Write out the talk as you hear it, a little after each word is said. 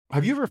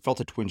Have you ever felt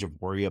a twinge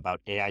of worry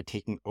about AI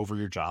taking over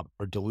your job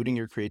or diluting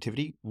your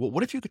creativity? Well,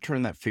 what if you could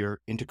turn that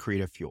fear into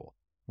creative fuel?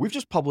 We've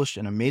just published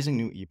an amazing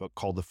new ebook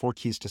called The Four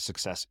Keys to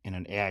Success in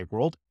an AI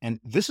World,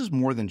 and this is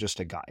more than just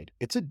a guide.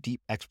 It's a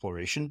deep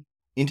exploration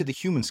into the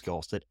human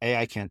skills that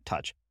AI can't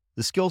touch,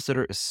 the skills that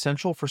are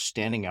essential for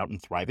standing out and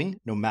thriving,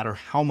 no matter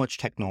how much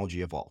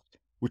technology evolves.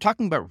 We're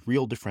talking about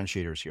real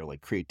differentiators here,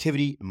 like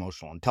creativity,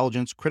 emotional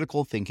intelligence,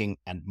 critical thinking,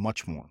 and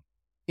much more.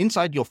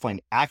 Inside, you'll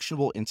find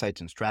actionable insights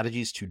and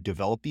strategies to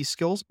develop these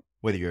skills,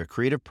 whether you're a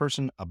creative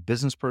person, a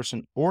business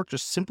person, or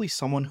just simply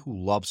someone who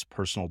loves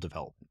personal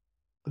development.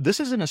 This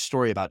isn't a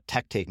story about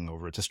tech taking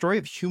over. It's a story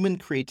of human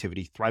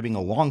creativity thriving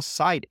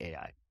alongside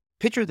AI.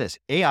 Picture this: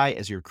 AI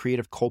as your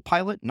creative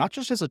co-pilot, not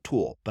just as a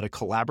tool, but a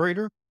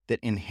collaborator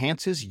that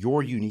enhances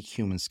your unique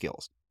human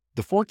skills.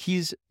 The Four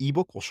Keys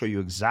ebook will show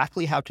you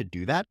exactly how to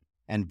do that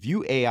and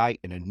view AI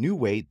in a new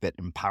way that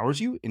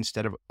empowers you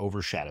instead of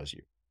overshadows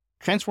you.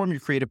 Transform your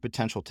creative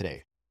potential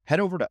today. Head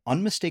over to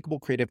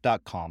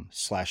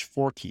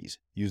unmistakablecreative.com/4keys.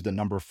 Use the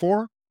number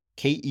 4,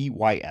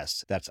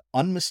 KEYS. That's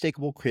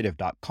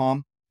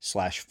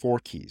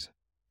unmistakablecreative.com/4keys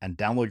and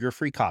download your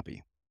free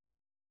copy.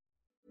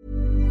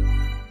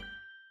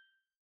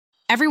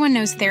 Everyone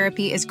knows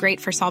therapy is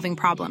great for solving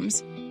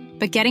problems,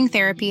 but getting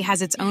therapy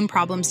has its own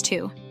problems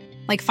too,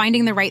 like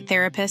finding the right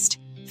therapist,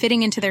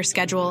 fitting into their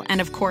schedule, and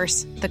of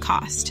course, the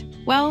cost.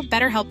 Well,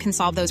 BetterHelp can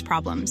solve those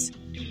problems.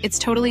 It's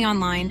totally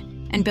online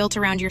and built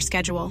around your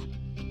schedule.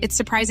 It's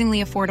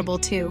surprisingly affordable,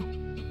 too.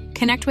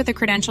 Connect with a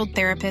credentialed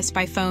therapist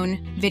by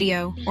phone,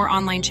 video, or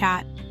online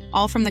chat,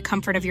 all from the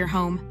comfort of your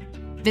home.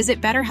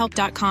 Visit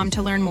BetterHelp.com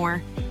to learn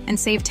more and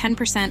save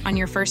 10% on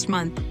your first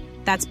month.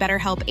 That's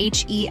BetterHelp,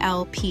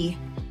 H-E-L-P.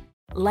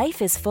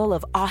 Life is full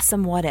of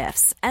awesome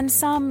what-ifs, and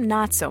some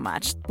not so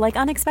much, like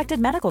unexpected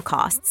medical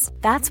costs.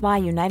 That's why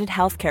United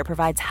Healthcare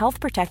provides Health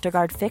Protector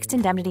Guard fixed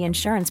indemnity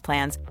insurance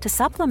plans to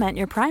supplement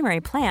your primary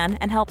plan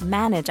and help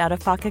manage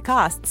out-of-pocket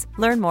costs.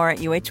 Learn more at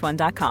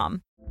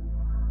UH1.com.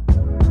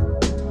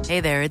 Hey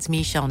there, it's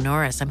Michelle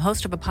Norris. I'm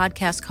host of a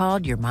podcast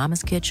called Your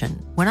Mama's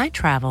Kitchen. When I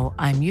travel,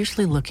 I'm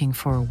usually looking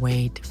for a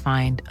way to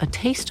find a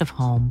taste of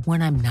home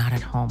when I'm not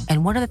at home.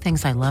 And one of the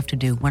things I love to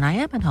do when I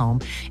am at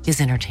home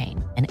is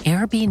entertain. And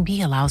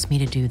Airbnb allows me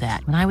to do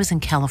that. When I was in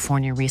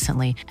California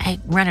recently, I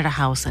rented a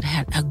house that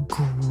had a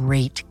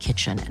great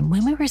kitchen. And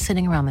when we were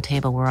sitting around the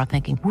table, we were all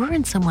thinking, we're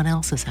in someone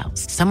else's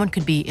house. Someone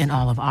could be in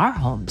all of our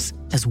homes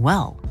as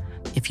well.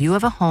 If you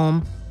have a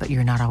home, but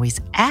you're not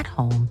always at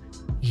home,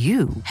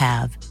 you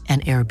have an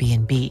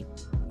Airbnb.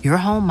 Your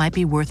home might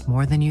be worth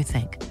more than you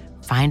think.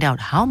 Find out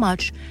how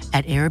much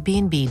at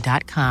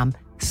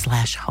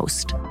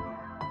airbnb.com/host.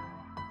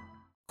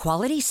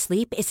 Quality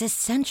sleep is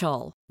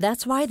essential.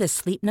 That's why the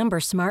Sleep Number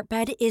Smart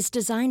Bed is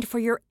designed for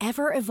your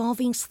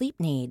ever-evolving sleep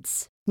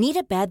needs. Need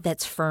a bed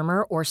that's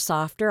firmer or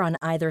softer on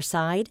either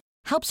side?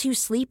 Helps you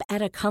sleep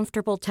at a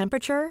comfortable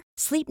temperature?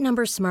 Sleep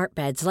Number Smart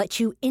Beds let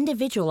you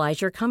individualize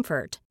your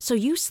comfort, so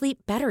you sleep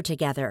better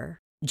together.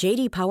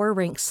 J.D. Power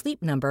ranks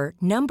Sleep Number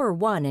number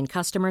 1 in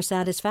customer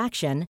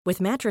satisfaction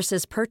with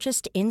mattresses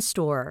purchased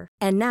in-store.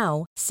 And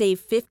now, save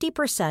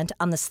 50%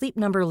 on the Sleep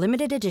Number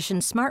Limited Edition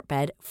Smart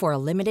Bed for a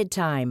limited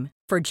time.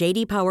 For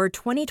J.D. Power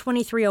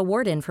 2023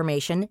 award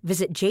information,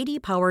 visit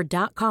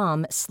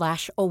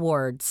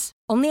jdpower.com/awards.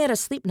 Only at a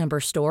Sleep Number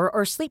store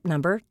or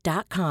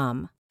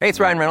sleepnumber.com. Hey, it's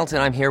Ryan Reynolds,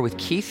 and I'm here with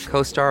Keith,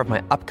 co-star of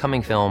my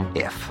upcoming film,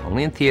 If,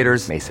 only in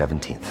theaters May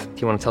 17th.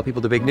 Do you want to tell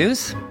people the big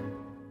news?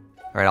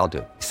 All right, I'll do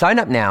it. Sign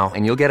up now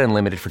and you'll get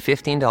unlimited for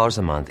 $15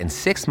 a month and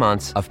 6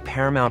 months of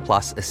Paramount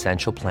Plus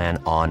Essential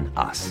Plan on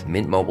us.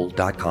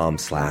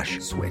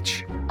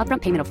 MintMobile.com/switch.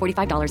 Upfront payment of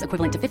 $45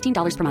 equivalent to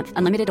 $15 per month.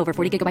 Unlimited over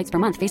 40 gigabytes per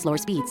month. Face lower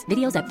speeds.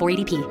 Videos at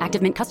 480p.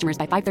 Active Mint customers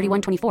by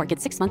 531.24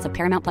 get 6 months of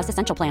Paramount Plus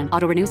Essential Plan.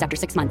 Auto renews after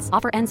 6 months.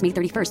 Offer ends May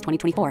 31st,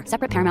 2024.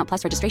 Separate Paramount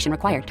Plus registration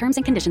required. Terms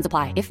and conditions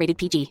apply if rated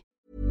PG.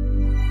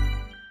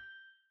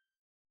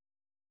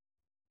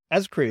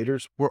 As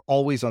creators, we're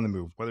always on the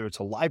move. Whether it's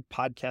a live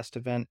podcast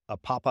event, a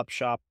pop-up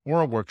shop, or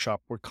a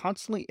workshop, we're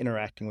constantly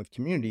interacting with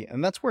community,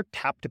 and that's where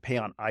Tap to Pay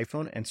on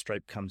iPhone and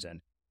Stripe comes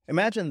in.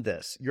 Imagine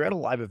this: you're at a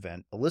live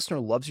event, a listener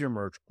loves your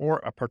merch, or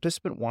a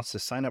participant wants to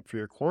sign up for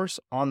your course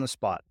on the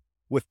spot.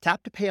 With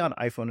Tap to Pay on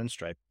iPhone and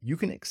Stripe, you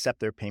can accept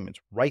their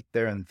payments right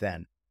there and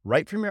then,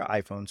 right from your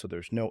iPhone, so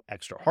there's no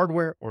extra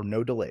hardware or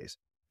no delays.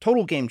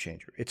 Total game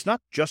changer. It's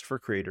not just for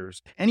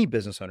creators. Any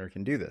business owner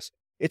can do this.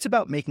 It's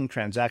about making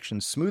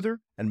transactions smoother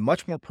and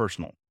much more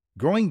personal,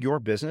 growing your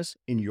business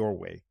in your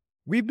way.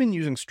 We've been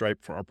using Stripe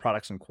for our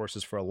products and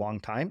courses for a long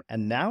time,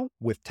 and now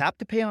with Tap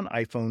to Pay on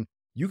iPhone,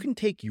 you can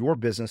take your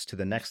business to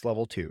the next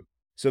level too.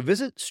 So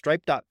visit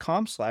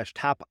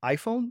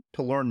stripe.com/tapiphone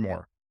to learn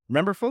more.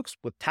 Remember, folks,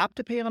 with Tap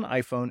to Pay on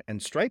iPhone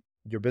and Stripe,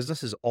 your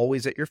business is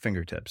always at your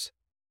fingertips.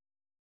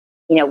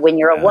 You know, when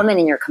you're a woman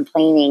and you're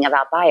complaining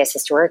about bias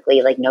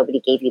historically, like nobody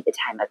gave you the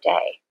time of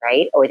day,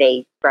 right? Or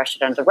they brushed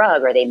it under the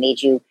rug, or they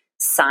made you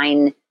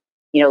sign,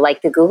 you know,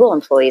 like the Google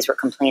employees were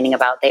complaining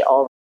about, they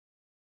all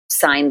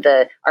signed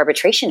the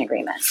arbitration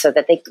agreement so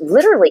that they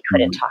literally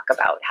couldn't talk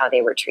about how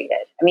they were treated.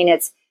 I mean,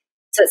 it's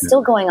So it's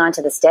still going on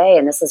to this day.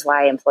 And this is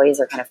why employees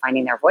are kind of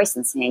finding their voice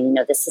and saying,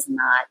 this is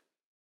not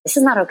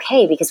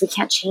okay, because we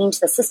can't change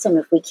the system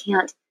if we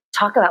can't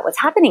talk about what's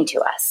happening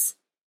to us.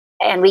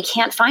 And we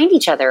can't find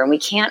each other, and we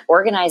can't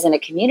organize in a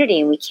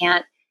community, and we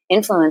can't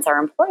influence our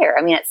employer.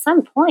 I mean, at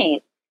some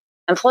point,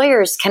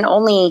 employers can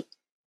only,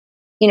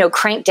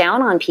 crank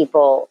down on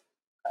people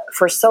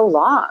for so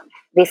long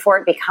before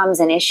it becomes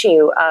an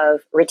issue of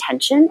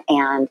retention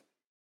and,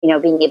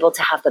 being able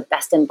to have the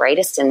best and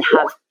brightest and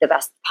have the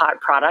best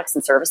products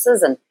and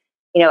services. And,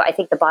 I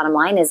think the bottom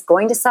line is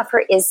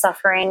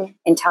suffering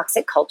in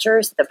toxic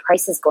cultures. The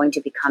price is going to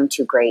become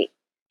too great.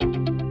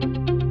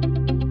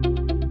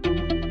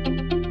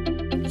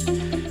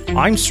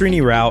 I'm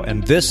Srini Rao,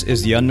 and this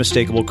is the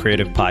Unmistakable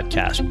Creative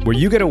Podcast, where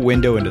you get a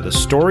window into the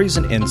stories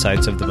and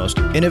insights of the most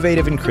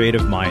innovative and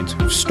creative minds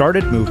who've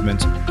started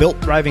movements, built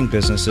thriving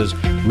businesses,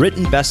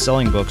 written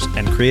best-selling books,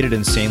 and created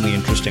insanely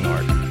interesting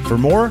art. For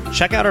more,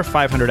 check out our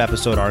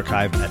 500-episode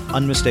archive at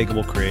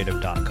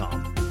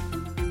unmistakablecreative.com.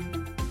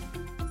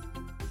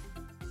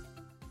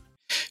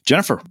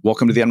 Jennifer,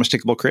 welcome to the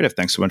Unmistakable Creative.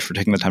 Thanks so much for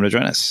taking the time to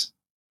join us.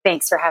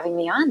 Thanks for having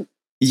me on.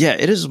 Yeah,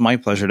 it is my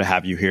pleasure to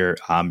have you here.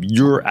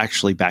 You're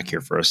actually back here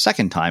for a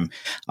second time.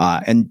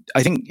 And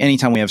I think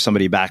anytime we have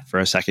somebody back for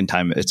a second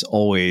time, it's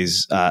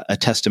always a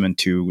testament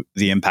to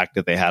the impact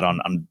that they had on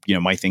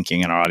my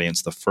thinking and our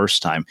audience the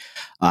first time.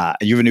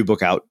 You have a new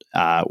book out,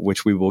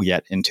 which we will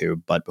get into.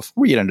 But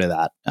before we get into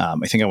that,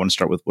 I think I want to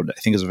start with what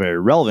I think is a very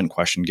relevant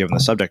question given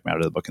the subject matter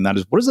of the book. And that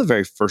is, what is the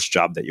very first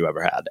job that you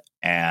ever had?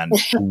 And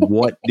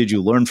what did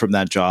you learn from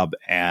that job?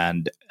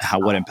 And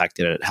what impact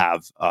did it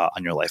have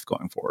on your life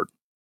going forward?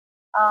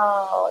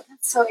 Oh,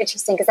 that's so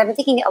interesting, because I've been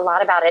thinking a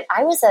lot about it.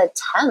 I was a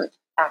temp,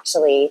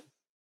 actually,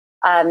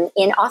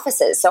 in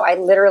offices. So I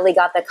literally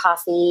got the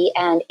coffee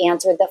and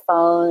answered the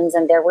phones,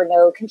 and there were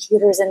no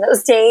computers in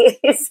those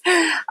days. And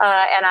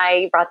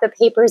I brought the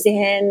papers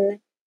in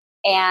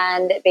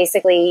and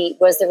basically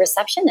was the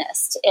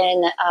receptionist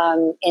in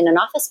an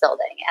office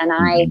building. And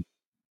I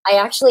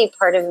actually,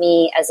 part of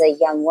me as a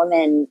young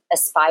woman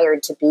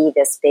aspired to be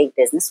this big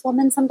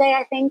businesswoman someday,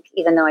 I think,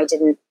 even though I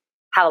didn't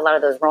have a lot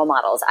of those role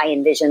models. I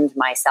envisioned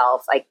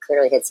myself. I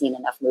clearly had seen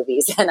enough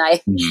movies, and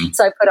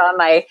so I put on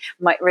my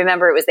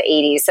remember it was the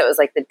 80s, so it was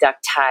like the duck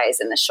ties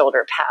and the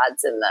shoulder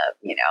pads and the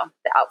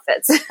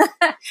outfits,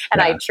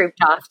 and I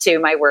trooped off to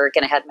my work,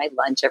 and I had my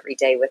lunch every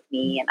day with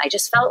me, and I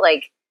just felt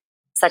like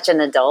such an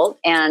adult.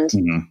 And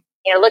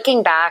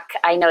looking back,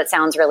 I know it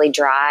sounds really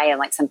dry and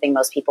like something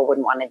most people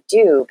wouldn't want to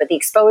do, but the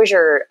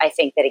exposure I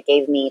think that it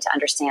gave me to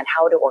understand,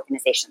 how do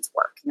organizations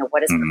work? What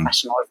does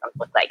professionalism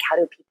look like?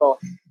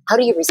 How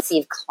do you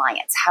receive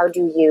clients? How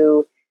do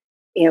you,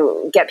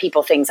 get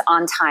people things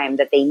on time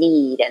that they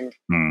need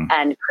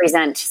and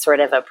present sort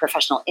of a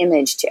professional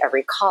image to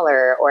every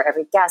caller or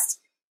every guest?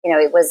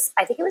 I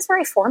think it was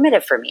very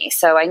formative for me.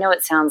 So I know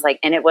it sounds like,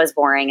 and it was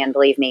boring, and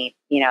believe me,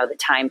 the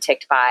time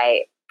ticked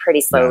by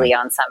pretty slowly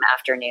on some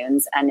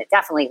afternoons. And it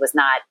definitely was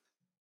not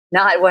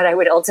what I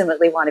would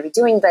ultimately want to be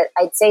doing. But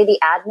I'd say the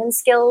admin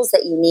skills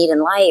that you need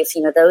in life,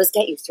 those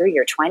get you through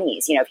your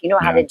 20s. If you know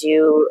how to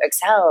do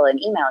Excel and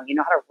email, and you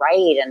know how to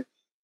write, and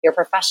you're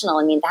professional,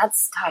 I mean,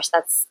 that's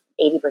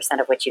 80%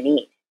 of what you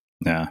need.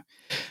 Yeah.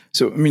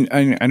 So, I mean,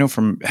 I know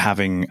from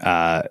having,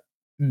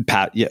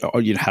 Pat, you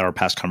had our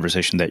past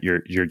conversation that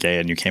you're gay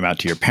and you came out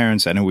to your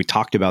parents. I know we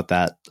talked about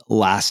that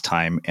last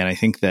time. And I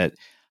think that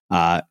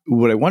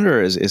what I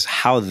wonder is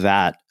how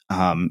that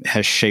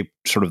has shaped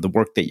sort of the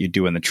work that you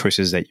do and the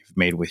choices that you've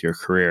made with your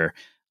career,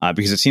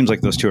 because it seems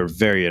like those two are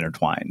very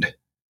intertwined.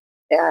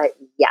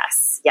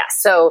 Yes.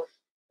 So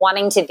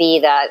wanting to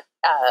be that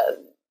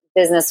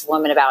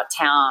businesswoman about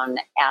town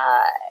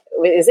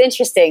is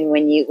interesting.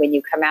 When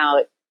you come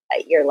out,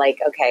 you're like,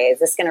 okay, is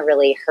this going to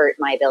really hurt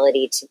my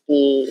ability to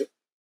be,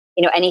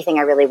 anything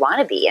I really want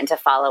to be, and to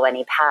follow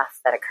any path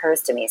that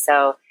occurs to me?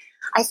 So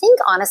I think,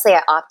 honestly,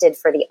 I opted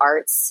for the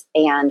arts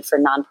and for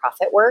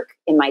nonprofit work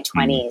in my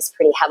 20s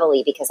pretty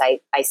heavily, because I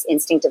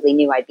instinctivly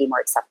knew I'd be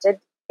more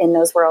accepted in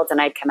those worlds, and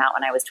I'd come out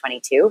when I was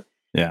 22.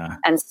 Yeah.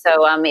 And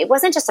so it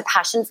wasn't just a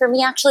passion for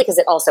me, actually, because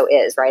it also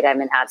is, right? I'm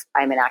an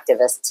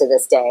activist to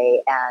this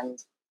day, and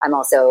I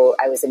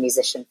was a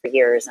musician for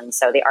years, and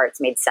so the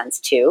arts made sense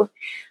too.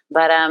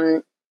 But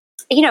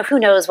who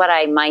knows what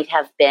I might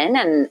have been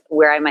and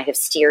where I might have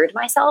steered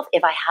myself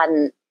if I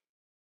hadn't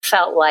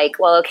felt like,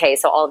 well, okay,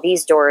 so all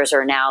these doors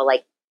are now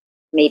like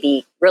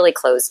maybe really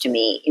closed to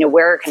me.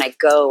 Where can I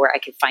go where I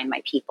could find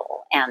my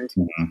people and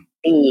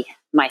be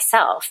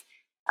myself?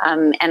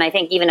 And I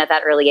think even at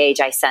that early age,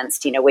 I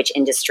sensed, which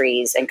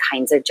industries and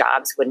kinds of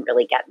jobs wouldn't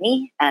really get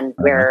me, and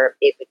where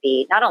it would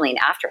be not only an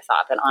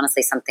afterthought, but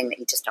honestly something that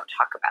you just don't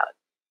talk about.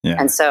 Yeah.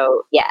 And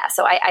so,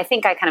 so I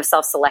think I kind of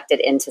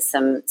self-selected into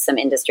some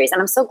industries, and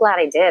I'm so glad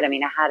I did. I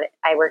mean,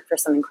 I worked for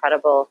some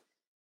incredible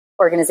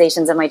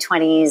organizations in my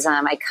 20s.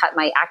 I cut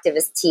my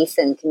activist teeth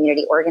and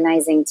community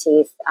organizing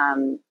teeth.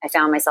 I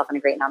found myself in a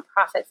great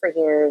nonprofit for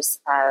years.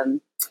 And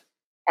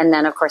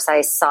then, of course,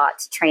 I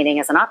sought training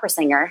as an opera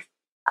singer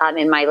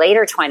in my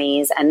later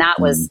 20s. And that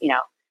was,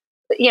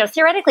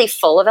 theoretically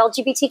full of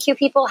LGBTQ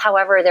people.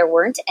 However, there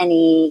weren't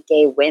any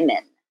gay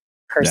women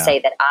per se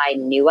that I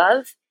knew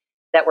of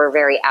that were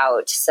very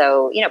out.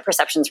 So,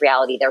 perception's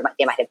reality.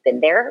 They might have been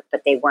there,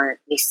 but they weren't.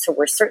 They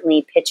were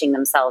certainly pitching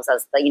themselves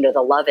as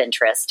the love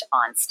interest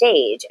on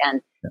stage,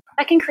 and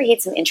that can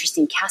create some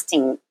interesting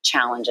casting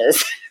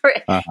challenges.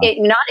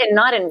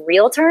 Not in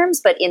real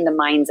terms, but in the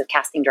minds of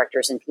casting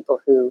directors and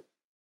people who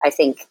I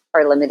think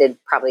are limited,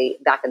 probably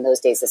back in those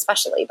days,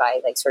 especially by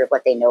like sort of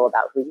what they know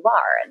about who you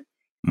are and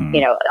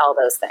all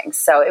those things.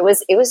 So it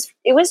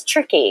was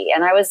tricky,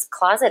 and I was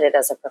closeted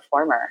as a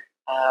performer,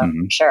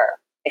 sure,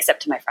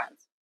 except to my friends.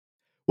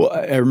 Well,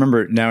 I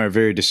remember now. I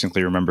very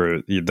distinctly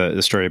remember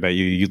the story about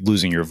you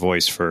losing your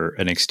voice for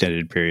an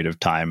extended period of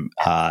time,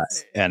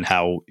 and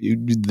how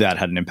that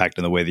had an impact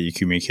on the way that you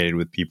communicated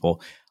with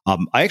people.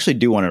 I actually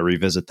do want to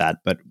revisit that,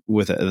 but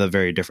with a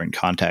very different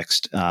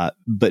context.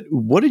 But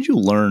what did you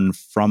learn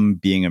from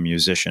being a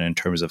musician in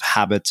terms of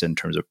habits, in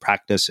terms of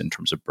practice, in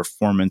terms of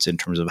performance, in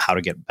terms of how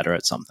to get better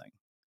at something?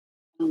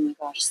 Oh my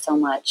gosh, so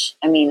much.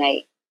 I mean,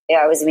 I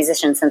was a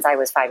musician since I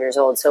was 5 years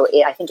old, so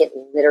I think it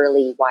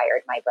literally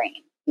wired my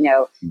brain.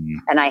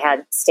 And I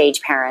had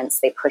stage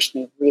parents. They pushed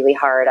me really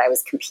hard. I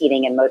was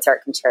competing in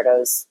Mozart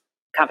concertos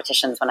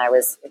competitions when I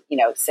was,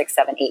 6,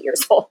 7, 8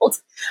 years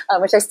old,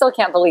 which I still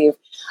can't believe.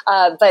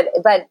 But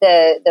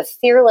the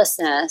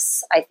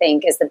fearlessness, I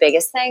think, is the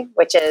biggest thing,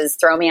 which is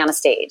throw me on a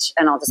stage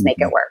and I'll just make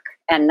it work.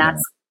 And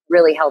that's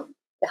really held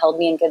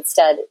me in good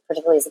stead,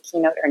 particularly as a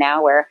keynoter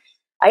now, where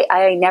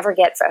I never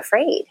get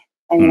afraid.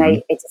 I mean,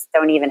 I just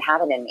don't even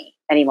have it in me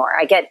anymore.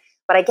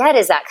 What I get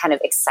is that kind of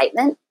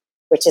excitement,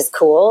 which is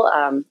cool,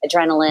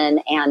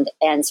 adrenaline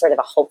and sort of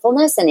a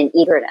hopefulness and an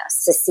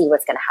eagerness to see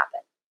what's going to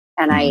happen.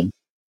 And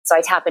So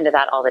I tap into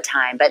that all the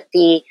time. But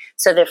the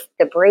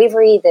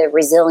bravery, the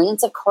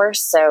resilience, of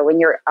course. So when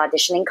you're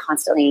auditioning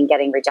constantly and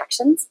getting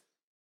rejections,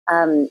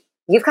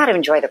 you've got to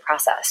enjoy the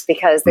process,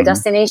 because the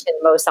destination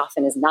most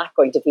often is not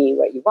going to be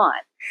what you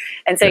want.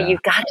 And so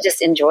you've got to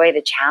just enjoy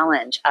the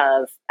challenge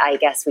of, I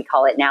guess we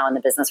call it now in the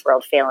business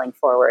world, failing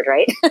forward,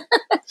 right?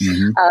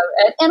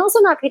 And also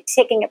not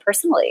taking it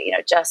personally,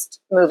 just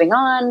moving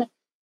on,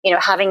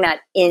 having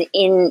that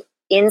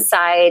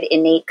inside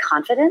innate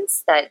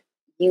confidence that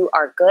you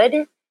are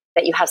good,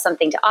 that you have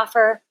something to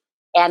offer,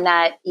 and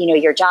that,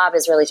 your job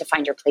is really to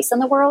find your place in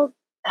the world,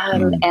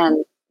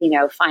 and,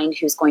 find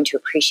who's going to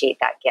appreciate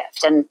that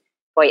gift. And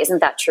boy, isn't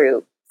that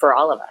true for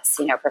all of us,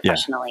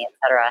 professionally, et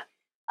cetera.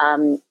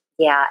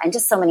 And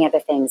just so many other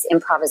things,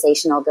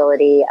 improvisational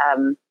ability.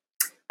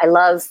 I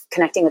love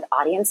connecting with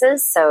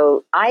audiences.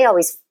 So I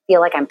always feel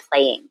like I'm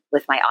playing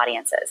with my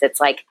audiences. It's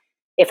like,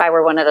 if I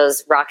were one of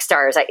those rock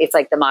stars, it's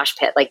like the mosh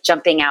pit, like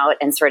jumping out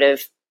and sort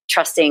of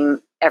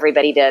trusting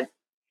everybody to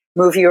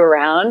move you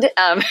around.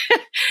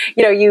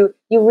 You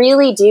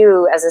really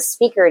do, as a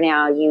speaker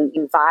now,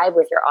 you vibe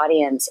with your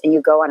audience and you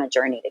go on a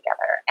journey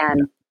together.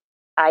 And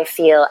I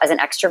feel, as an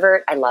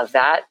extrovert, I love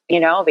that,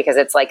 because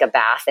it's like a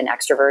bath in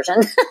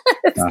extroversion.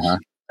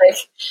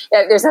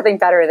 There's nothing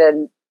better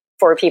than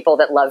for people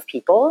that love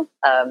people,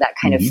 that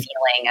kind of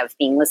feeling of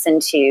being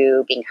listened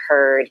to, being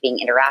heard, being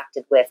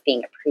interacted with,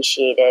 being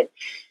appreciated,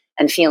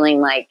 and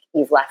feeling like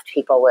you've left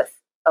people with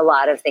a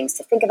lot of things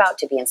to think about,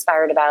 to be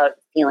inspired about,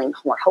 feeling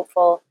more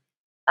hopeful,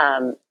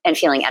 and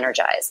feeling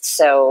energized.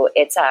 So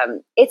it's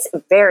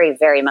very,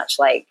 very much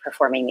like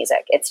performing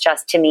music. It's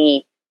just, to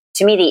me,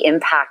 the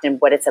impact and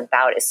what it's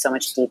about is so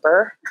much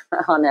deeper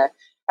on an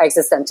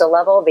existential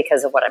level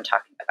because of what I'm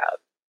talking about.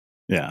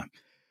 Yeah.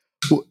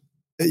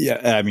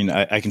 Yeah, I mean,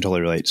 I can totally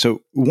relate.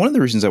 So one of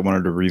the reasons I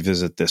wanted to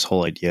revisit this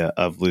whole idea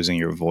of losing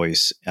your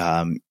voice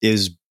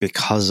is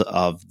because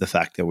of the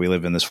fact that we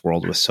live in this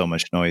world with so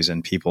much noise,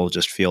 and people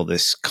just feel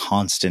this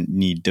constant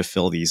need to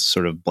fill these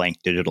sort of blank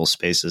digital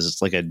spaces.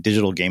 It's like a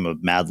digital game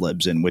of Mad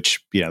Libs in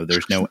which,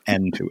 there's no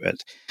end to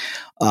it.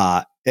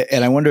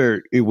 And I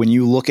wonder, when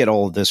you look at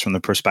all of this from the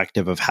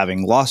perspective of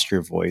having lost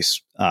your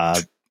voice, how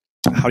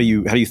do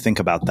you think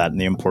about that and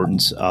the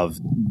importance of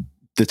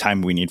the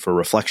time we need for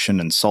reflection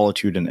and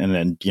solitude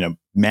and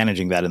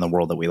managing that in the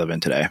world that we live in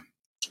today?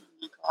 Oh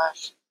my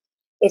gosh.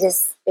 It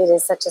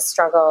is such a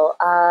struggle.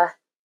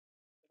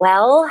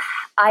 Well,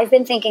 I've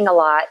been thinking a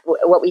lot.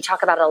 What we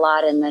talk about a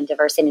lot in the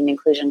diversity and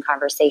inclusion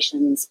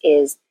conversations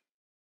is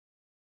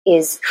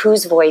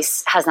whose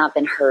voice has not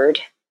been heard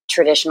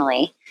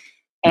traditionally.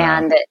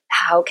 And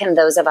how can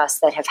those of us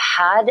that have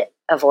had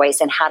a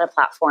voice and had a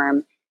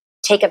platform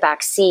take a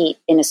back seat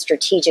in a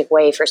strategic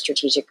way for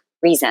strategic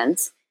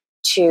reasons,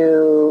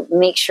 to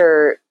make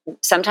sure,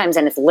 sometimes,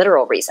 and it's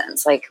literal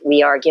reasons, like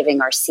we are giving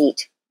our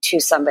seat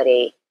to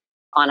somebody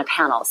on a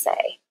panel,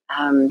 say,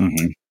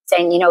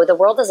 saying, the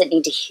world doesn't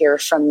need to hear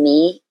from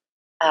me.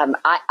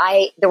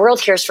 The world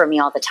hears from me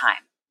all the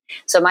time.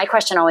 So my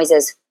question always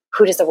is,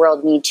 who does the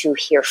world need to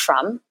hear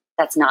from?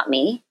 That's not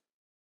me.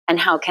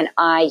 And how can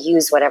I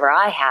use whatever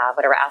I have,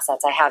 whatever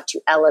assets I have, to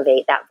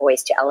elevate that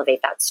voice, to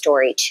elevate that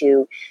story,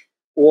 to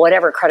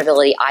whatever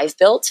credibility I've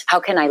built?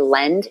 How can I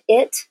lend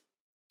it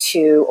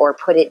to, or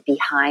put it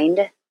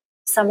behind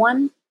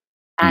someone?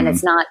 And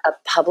it's not a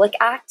public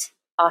act.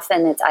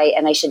 Often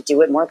I should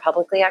do it more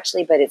publicly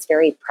actually, but it's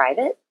very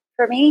private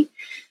for me.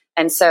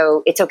 And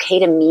so it's okay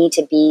to me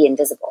to be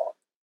invisible,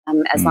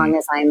 as long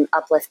as I'm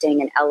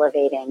uplifting and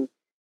elevating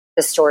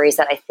the stories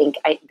that I think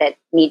that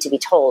need to be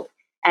told.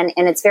 And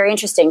it's very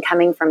interesting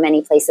coming from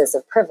many places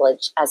of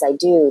privilege as I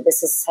do.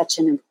 This is such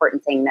an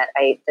important thing that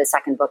the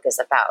second book is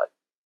about,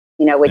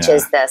 which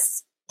is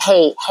this,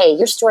 hey,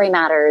 your story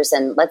matters.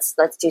 And let's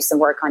do some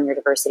work on your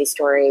diversity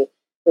story.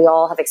 We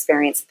all have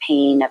experienced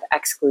pain of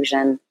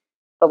exclusion,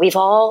 but we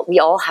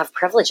all have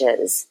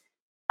privileges,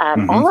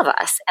 all of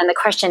us. And the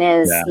question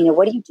is,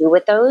 what do you do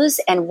with those?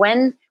 And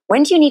when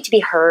do you need to be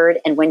heard?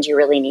 And when do you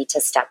really need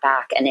to step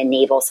back and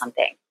enable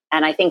something?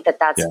 And I think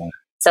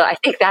so I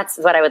think that's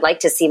what I would like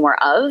to see more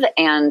of.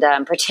 And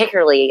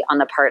particularly on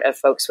the part of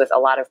folks with a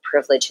lot of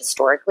privilege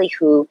historically,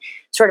 who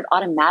sort of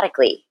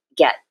automatically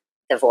get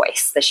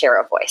the share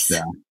of voice.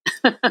 Yeah.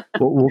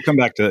 We'll come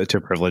back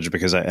to privilege,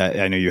 because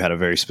I know you had a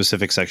very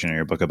specific section in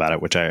your book about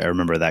it, which I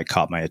remember that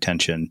caught my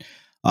attention.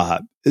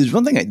 There's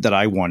one thing that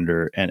I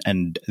wonder,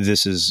 and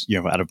this is,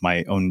 out of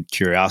my own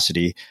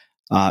curiosity,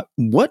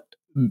 what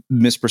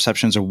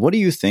misperceptions, or what do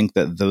you think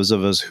that those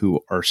of us who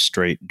are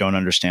straight don't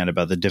understand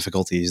about the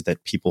difficulties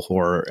that people who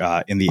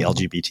are in the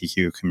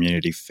LGBTQ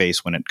community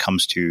face when it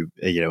comes to,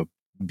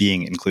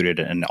 being included?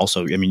 And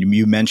also,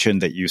 you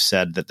mentioned that you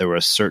said that there were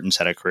a certain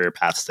set of career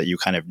paths that you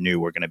kind of knew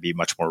were going to be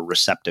much more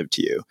receptive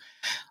to you.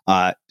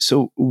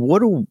 So what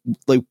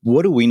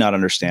do we not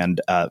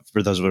understand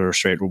for those who are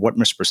straight? Or what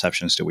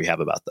misperceptions do we have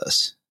about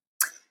this?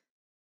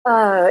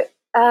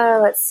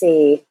 Let's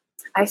see.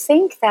 I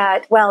think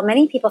that,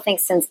 many people think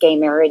since gay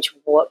marriage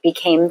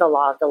became the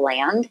law of the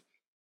land,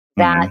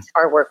 that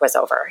our work was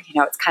over.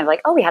 It's kind of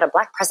like, we had a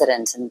Black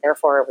president and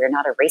therefore we're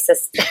not a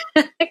racist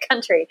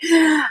country.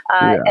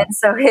 And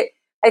so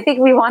I think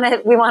we want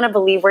to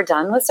believe we're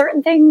done with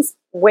certain things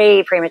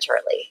way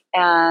prematurely.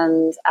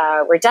 And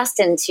we're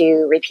destined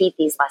to repeat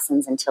these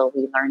lessons until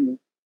we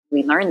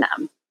learn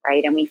them,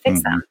 right? And we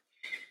fix them.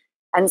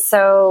 And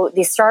so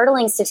the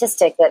startling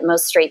statistic that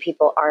most straight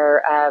people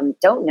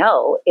don't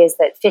know is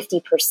that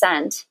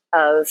 50%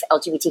 of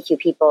LGBTQ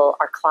people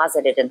are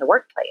closeted in the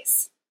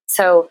workplace.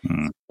 So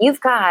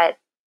you've got,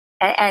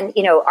 and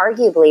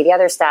arguably the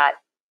other stat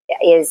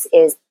is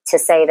to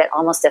say that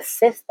almost a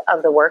fifth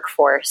of the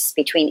workforce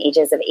between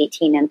ages of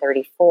 18 and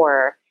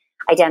 34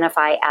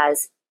 identify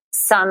as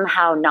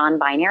somehow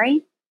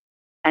non-binary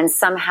and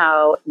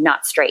somehow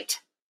not straight.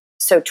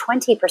 So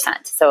 20%,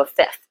 so a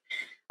fifth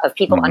of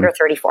people under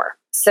 34.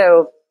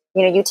 So,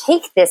 you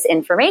take this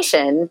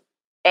information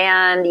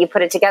and you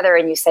put it together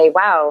and you say,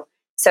 wow,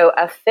 so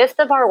a fifth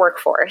of our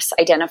workforce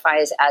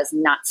identifies as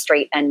not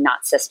straight and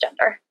not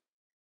cisgender.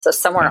 So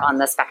somewhere on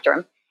the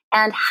spectrum.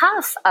 And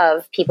half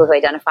of people who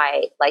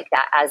identify like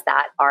that as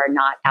that are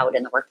not out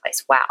in the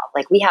workplace. Wow.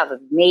 Like we have a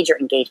major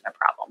engagement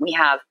problem. We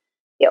have,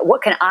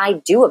 what can I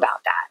do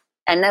about that?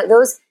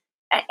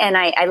 And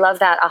I love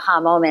that aha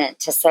moment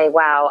to say,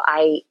 wow,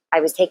 I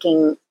was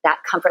taking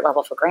that comfort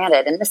level for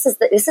granted. And this is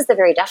the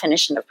very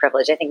definition of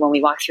privilege. I think when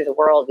we walk through the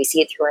world, we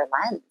see it through our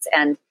lens.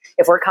 And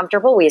if we're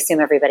comfortable, we assume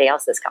everybody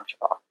else is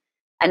comfortable.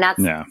 And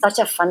that's such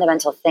a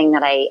fundamental thing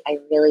that I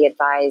really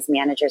advise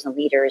managers and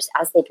leaders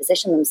as they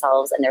position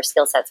themselves and their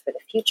skill sets for the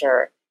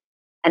future.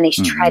 And they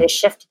should try to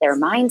shift their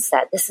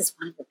mindset. This is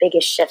one of the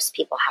biggest shifts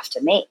people have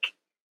to make,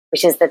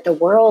 which is that the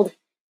world,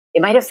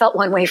 it might have felt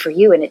one way for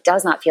you and it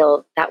does not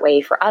feel that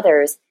way for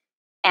others.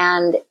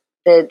 And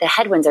the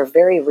headwinds are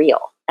very real.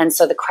 And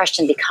so the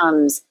question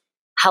becomes,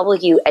 how will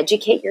you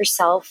educate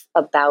yourself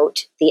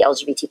about the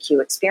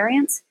LGBTQ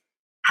experience?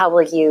 How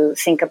will you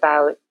think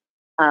about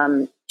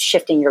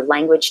shifting your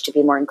language to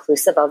be more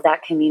inclusive of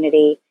that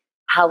community?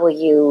 How will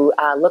you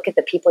look at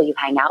the people you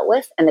hang out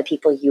with and the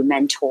people you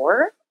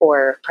mentor,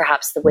 or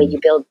perhaps the way you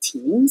build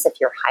teams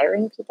if you're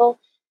hiring people?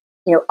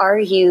 Are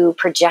you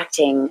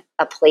projecting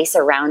a place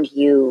around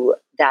you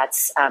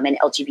that's an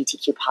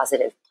LGBTQ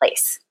positive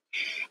place?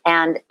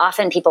 And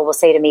often people will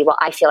say to me, well,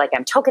 I feel like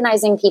I'm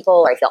tokenizing people,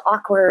 or I feel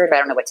awkward, or I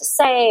don't know what to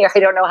say, or I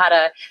don't know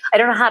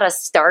how to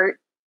start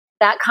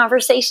that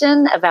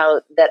conversation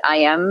about that I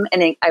am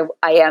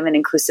an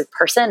inclusive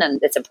person and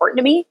it's important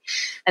to me.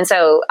 And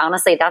so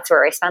honestly, that's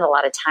where I spend a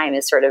lot of time,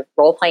 is sort of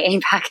role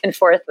playing back and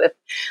forth with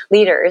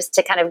leaders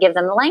to kind of give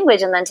them the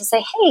language, and then to say,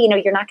 hey,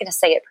 you're not going to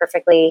say it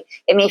perfectly.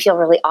 It may feel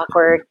really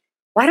awkward.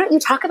 Why don't you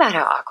talk about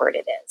how awkward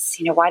it is?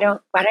 Why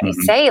don't you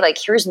say, like,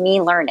 here's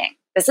me learning.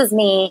 This is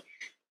me,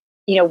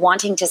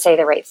 wanting to say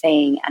the right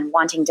thing and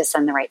wanting to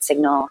send the right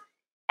signal.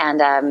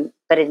 And,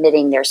 but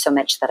admitting there's so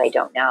much that I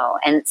don't know.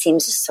 And it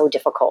seems so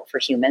difficult for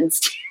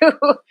humans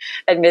to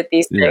admit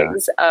these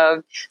things.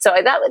 So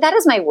that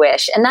is my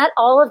wish. And that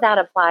all of that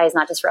applies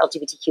not just for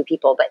LGBTQ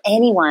people, but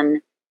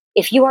anyone,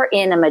 if you are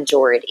in a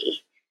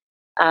majority,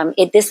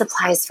 this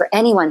applies for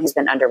anyone who's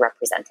been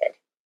underrepresented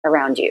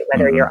around you,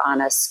 whether you're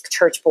on a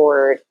church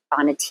board,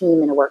 on a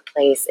team in a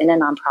workplace, in a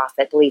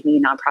nonprofit. Believe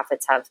me,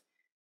 nonprofits have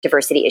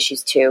diversity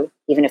issues too,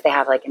 even if they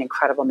have like an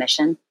incredible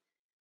mission.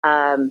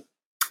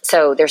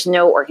 So there's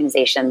no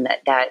organization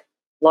that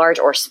large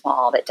or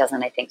small that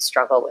doesn't, I think,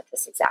 struggle with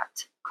this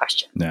exact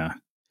question. Yeah.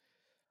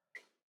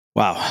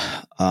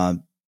 Wow.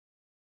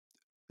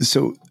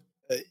 So,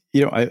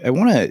 I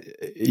want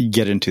to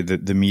get into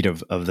the meat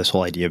of this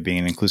whole idea of being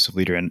an inclusive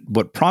leader. And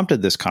what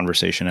prompted this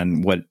conversation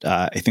and what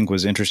I think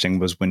was interesting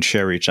was when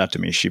Cher reached out to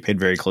me, she paid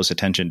very close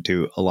attention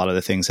to a lot of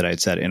the things that I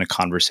had said in a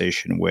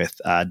conversation with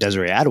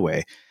Desiree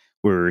Adaway,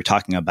 where we were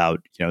talking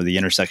about, the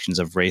intersections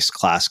of race,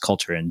 class,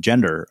 culture, and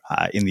gender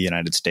in the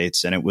United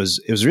States. And it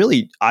was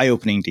really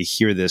eye-opening to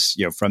hear this,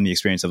 from the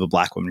experience of a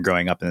Black woman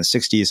growing up in the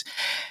 60s.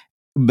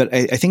 But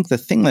I think the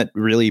thing that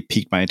really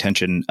piqued my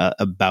attention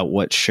about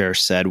what Cher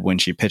said when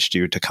she pitched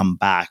you to come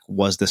back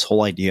was this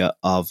whole idea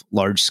of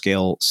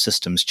large-scale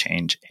systems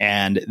change.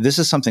 And this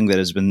is something that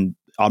has been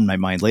on my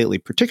mind lately,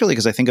 particularly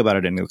because I think about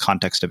it in the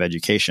context of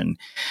education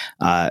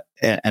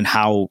and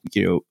how,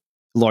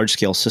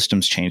 large-scale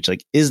systems change.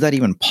 Like, is that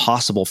even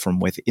possible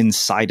from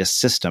inside a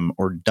system,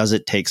 or does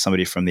it take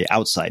somebody from the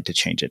outside to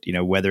change it?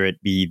 Whether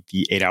it be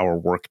the 8-hour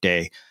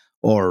workday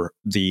or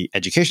the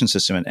education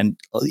system. And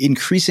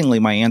increasingly,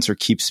 my answer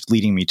keeps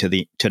leading me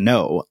to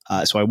no.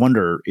 So I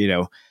wonder,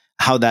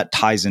 how that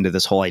ties into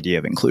this whole idea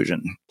of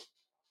inclusion.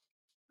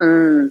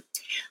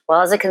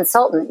 Well, as a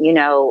consultant,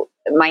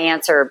 my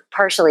answer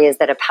partially is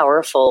that a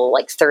powerful,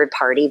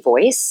 third-party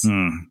voice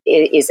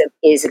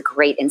is a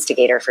great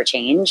instigator for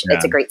change. Yeah.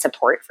 It's a great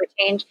support for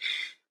change.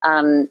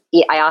 I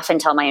often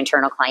tell my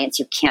internal clients,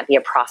 you can't be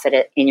a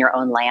prophet in your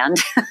own land.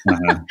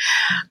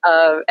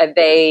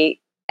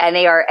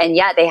 And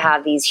yet they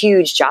have these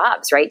huge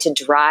jobs, right? To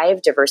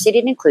drive diversity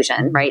and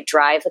inclusion, right?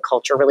 Drive the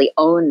culture, really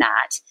own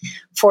that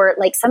for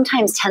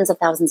sometimes tens of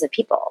thousands of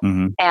people,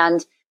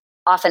 and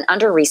often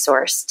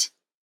under-resourced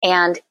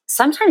and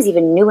sometimes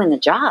even new in the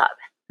job,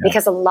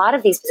 because a lot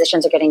of these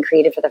positions are getting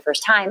created for the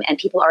first time and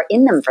people are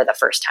in them for the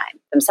first time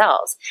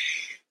themselves.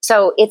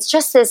 So it's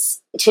just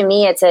this, to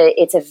me, it's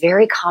a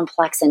very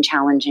complex and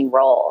challenging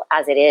role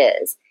as it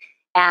is.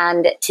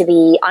 And to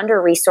be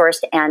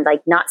under-resourced and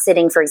not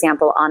sitting, for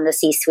example, on the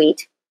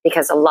C-suite,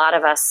 because a lot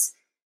of us,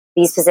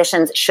 these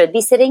positions should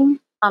be sitting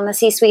on the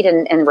C-suite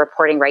and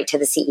reporting right to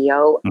the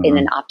CEO in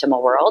an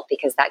optimal world,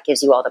 because that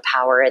gives you all the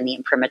power and the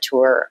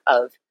imprimatur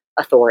of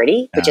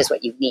authority, which is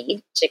what you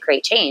need to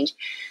create change.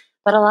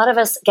 But a lot of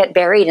us get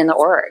buried in the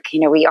org.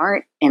 We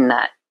aren't in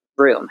that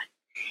room.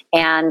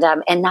 And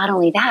not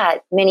only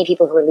that, many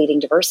people who are leading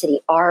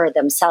diversity are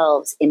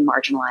themselves in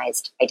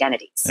marginalized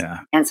identities,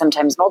 and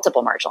sometimes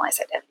multiple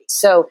marginalized identities.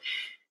 So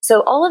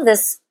all of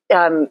this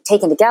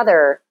taken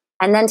together,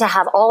 and then to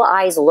have all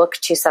eyes look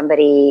to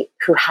somebody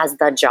who has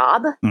the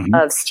job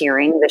of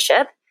steering the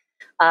ship,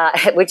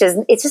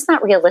 it's just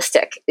not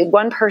realistic.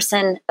 One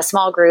person, a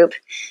small group,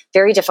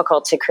 very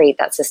difficult to create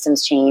that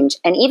systems change.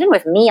 And even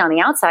with me on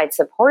the outside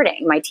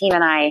supporting my team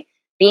and I,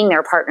 being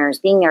their partners,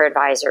 being their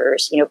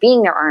advisors,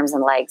 being their arms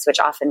and legs, which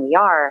often we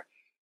are,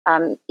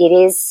 it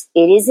is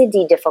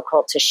indeed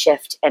difficult to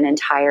shift an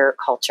entire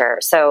culture.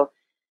 So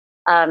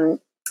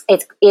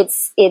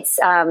it's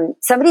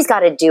somebody's got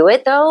to do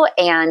it though,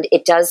 and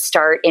it does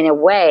start in a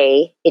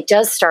way. It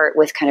does start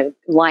with kind of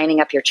lining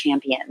up your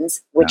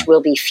champions, which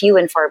will be few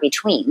and far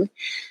between.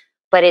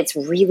 But it's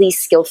really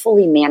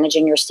skillfully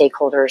managing your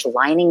stakeholders,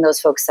 lining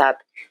those folks up.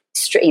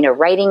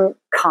 Writing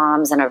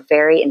comms in a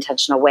very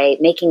intentional way,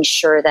 making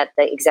sure that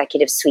the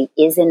executive suite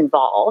is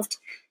involved,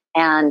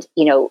 and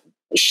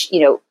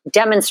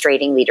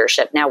demonstrating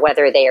leadership. Now,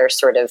 whether they are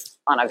sort of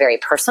on a very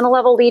personal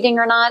level leading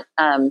or not,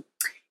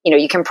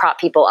 you can prop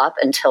people up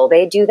until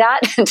they do that,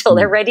 until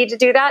they're ready to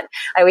do that.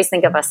 I always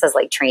think of us as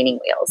training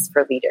wheels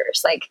for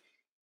leaders,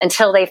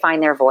 until they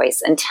find their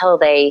voice, until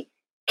they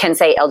can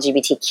say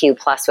LGBTQ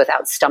plus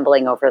without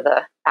stumbling over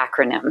the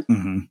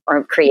acronym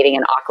or creating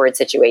an awkward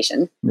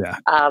situation.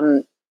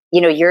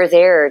 You're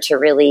there to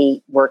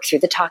really work through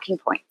the talking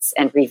points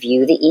and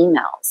review the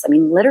emails. I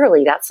mean,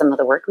 literally, that's some of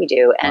the work we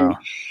do. And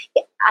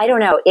I don't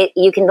know,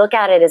 you can look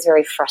at it as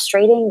very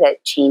frustrating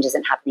that change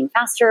isn't happening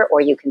faster,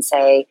 or you can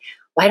say,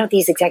 why don't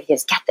these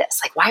executives get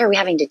this? Why are we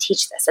having to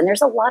teach this? And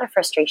there's a lot of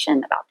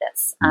frustration about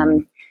this.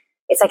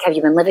 It's have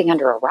you been living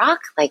under a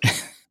rock?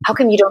 How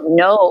come you don't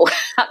know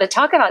how to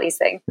talk about these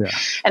things?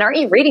 And aren't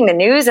you reading the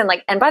news? And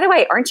by the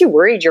way, aren't you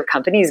worried your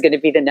company is going to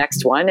be the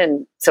next one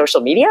in social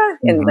media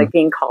and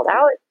being called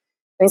out?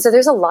 I mean, so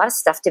there's a lot of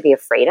stuff to be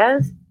afraid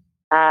of.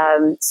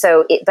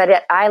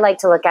 But I like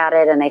to look at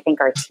it, and I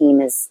think our team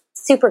is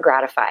super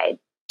gratified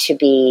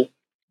to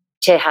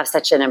have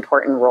such an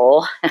important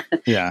role,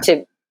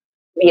 to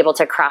be able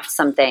to craft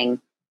something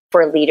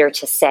for a leader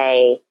to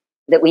say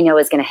that we know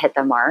is going to hit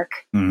the mark,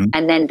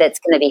 and then that's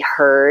going to be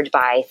heard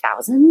by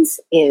thousands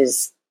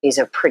is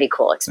a pretty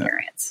cool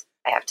experience,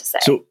 I have to say.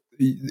 So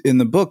in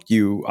the book,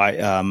 you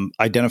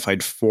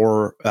identified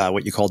 4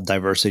 what you call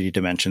diversity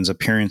dimensions: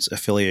 appearance,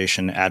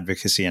 affiliation,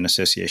 advocacy, and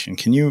association.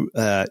 Can you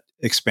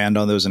expand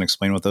on those and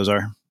explain what those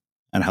are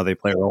and how they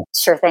play a role?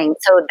 Sure thing.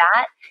 So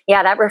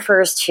that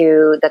refers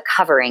to the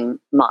covering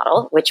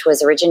model, which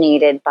was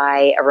originated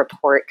by a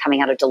report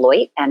coming out of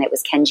Deloitte, and it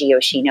was Kenji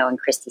Yoshino and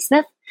Christy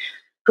Smith,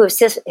 who have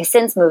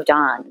since moved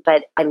on.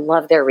 But I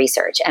love their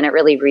research, and it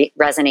really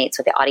resonates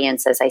with the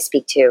audiences I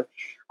speak to.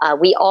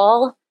 We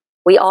all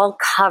we all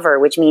cover,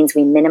 which means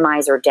we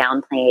minimize or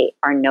downplay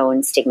our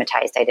known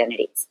stigmatized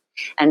identities.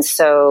 And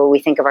so we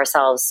think of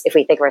ourselves, if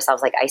we think of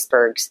ourselves like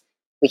icebergs,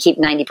 we keep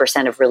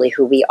 90% of really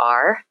who we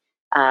are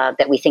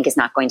that we think is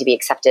not going to be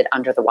accepted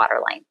under the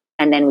waterline.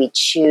 And then we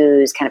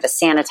choose kind of a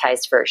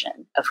sanitized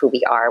version of who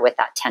we are with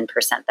that 10%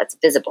 that's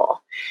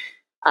visible.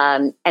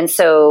 And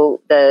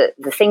so the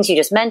things you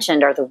just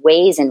mentioned are the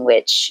ways in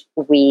which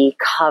we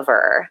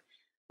cover,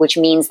 which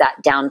means that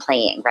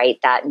downplaying, right?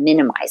 That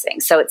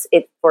minimizing. So it's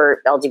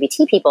for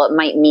LGBT people, it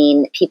might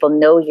mean people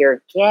know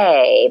you're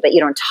gay, but you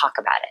don't talk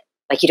about it.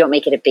 Like you don't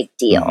make it a big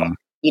deal. Mm-hmm.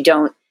 You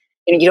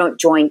don't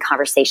join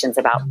conversations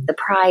about the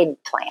pride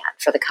plan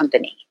for the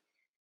company,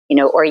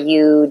 or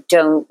you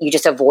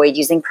just avoid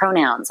using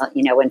pronouns,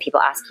 when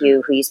people ask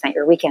you who you spent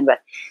your weekend with.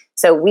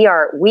 So we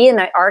in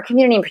our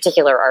community in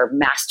particular are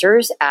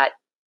masters at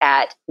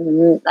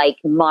like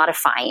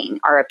modifying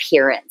our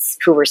appearance,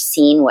 who we're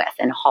seen with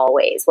in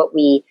hallways, what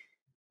we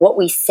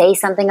say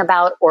something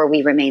about or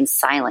we remain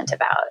silent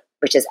about,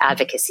 which is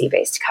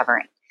advocacy-based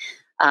covering,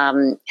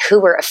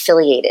 who we're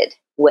affiliated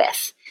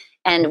with.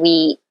 And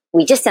we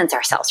distance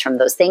ourselves from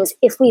those things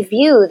if we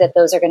view that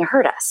those are going to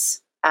hurt us.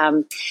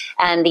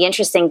 And the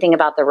interesting thing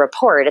about the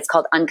report, it's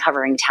called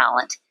Uncovering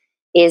Talent,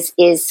 is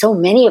so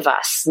many of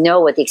us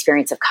know what the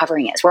experience of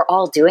covering is. We're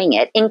all doing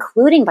it,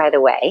 including, by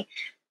the way,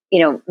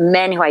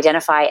 men who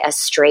identify as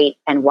straight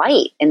and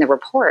white in the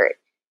report.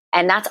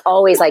 And that's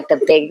always like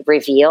the big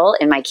reveal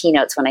in my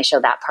keynotes when I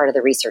show that part of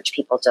the research.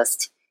 People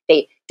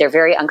they're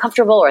very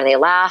uncomfortable or they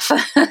laugh.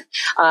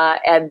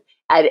 And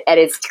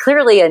it's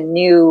clearly a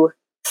new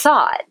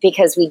thought,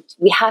 because we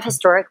have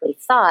historically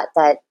thought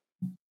that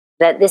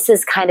this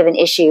is kind of an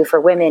issue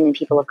for women and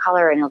people of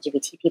color and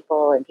LGBT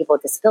people and people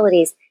with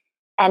disabilities.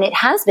 And it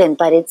has been,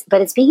 but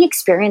it's being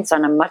experienced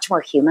on a much more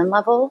human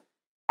level.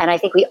 And I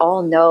think we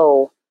all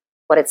know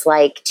what it's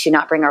like to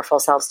not bring our full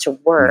selves to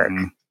work.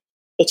 Mm-hmm.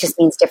 It just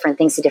means different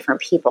things to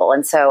different people.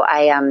 And so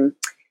I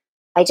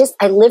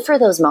live for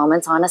those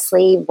moments,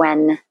 honestly,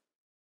 when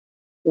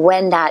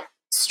that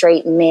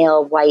straight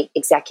male white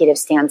executive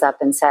stands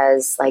up and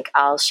says, like,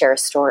 I'll share a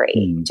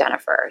story,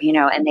 Jennifer,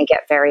 and they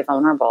get very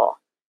vulnerable.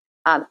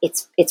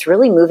 It's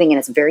really moving, and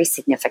it's very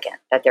significant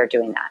that they're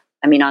doing that.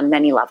 I mean, on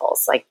many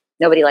levels, like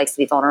nobody likes to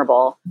be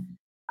vulnerable.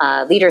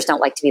 Leaders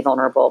don't like to be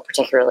vulnerable,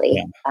 particularly.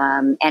 Yeah.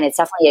 And it's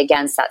definitely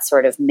against that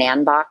sort of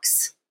man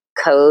box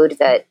code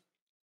that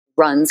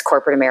runs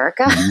corporate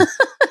America. Mm-hmm.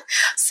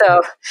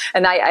 So,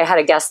 and I had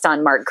a guest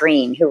on, Mark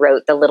Green, who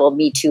wrote the Little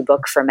Me Too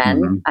book for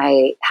men. Mm-hmm.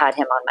 I had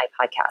him on my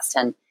podcast,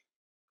 and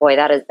boy,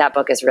 that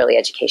book is really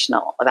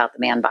educational about the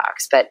man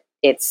box, but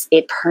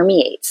it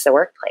permeates the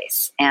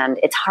workplace, and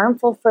it's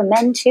harmful for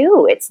men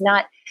too. It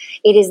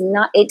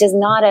does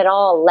not at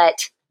all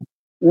let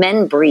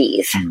men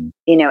breathe,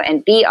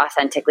 and be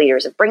authentic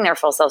leaders and bring their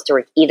full selves to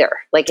work either.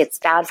 Like, it's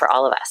bad for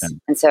all of us.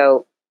 And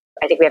so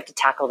I think we have to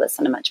tackle this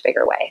in a much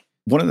bigger way.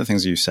 One of the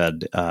things you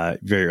said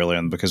very early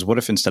on, because what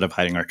if instead of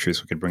hiding our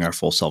truths, we could bring our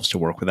full selves to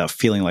work without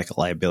feeling like a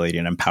liability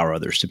and empower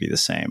others to be the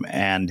same?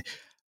 And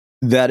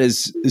that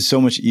is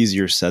so much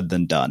easier said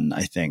than done.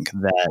 I think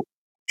that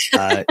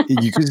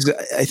because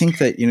I think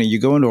that, you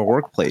go into a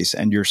workplace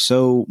and you're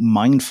so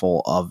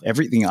mindful of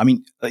everything. I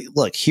mean,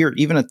 look, here,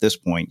 even at this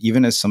point,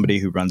 even as somebody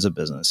who runs a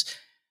business,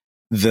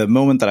 the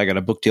moment that I got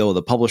a book deal with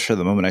a publisher,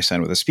 the moment I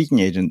signed with a speaking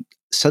agent,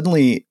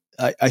 suddenly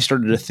I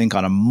started to think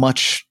on a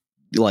much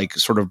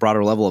sort of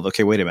broader level of,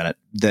 okay, wait a minute,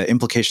 the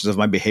implications of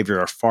my behavior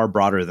are far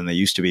broader than they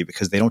used to be,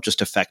 because they don't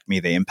just affect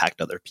me, they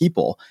impact other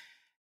people.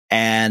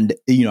 And,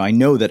 I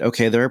know that,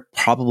 okay, there are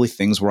probably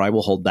things where I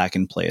will hold back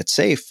and play it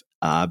safe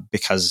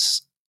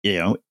because,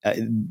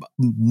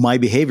 my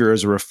behavior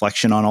is a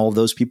reflection on all of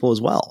those people as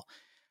well.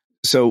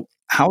 So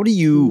how do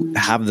you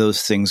have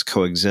those things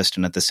coexist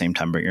and at the same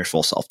time bring your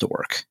full self to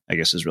work, I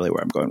guess, is really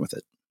where I'm going with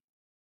it.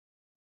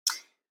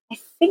 I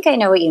think I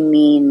know what you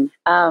mean.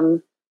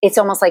 It's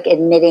almost like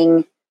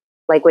admitting,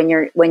 like when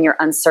you're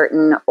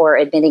uncertain, or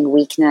admitting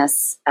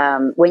weakness,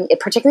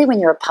 particularly when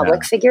you're a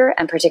public figure,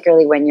 and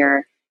particularly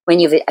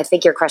I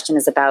think your question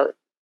is about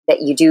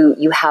that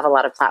you have a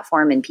lot of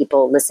platform and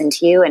people listen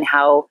to you, and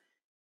how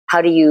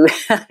do you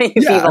be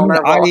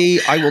vulnerable?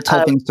 I will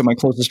tell things to my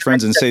closest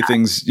friends and say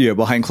things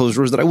behind closed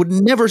doors that I would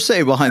never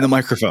say behind the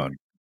microphone.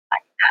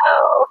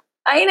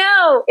 I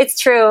know. It's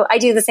true. I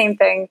do the same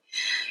thing.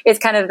 It's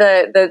kind of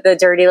the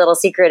dirty little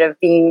secret of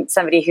being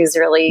somebody who's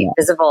really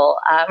visible.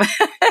 I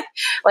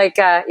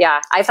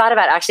thought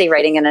about actually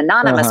writing an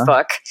anonymous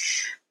book,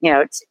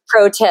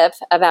 pro tip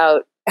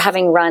about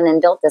having run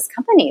and built this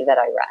company that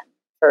I run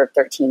for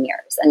 13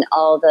 years and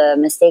all the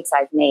mistakes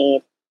I've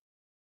made.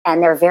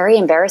 And they're very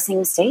embarrassing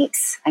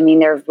mistakes. I mean,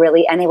 they were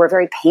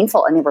very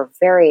painful, and they were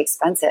very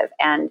expensive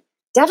and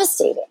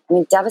devastating.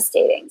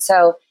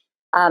 So,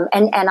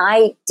 and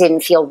I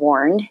didn't feel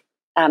warned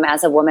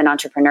as a woman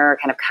entrepreneur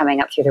kind of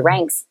coming up through the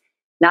ranks,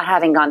 not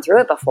having gone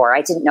through it before.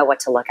 I didn't know what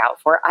to look out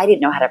for. I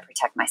didn't know how to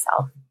protect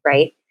myself.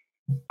 Right.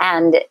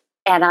 And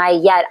it's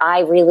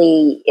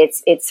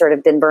sort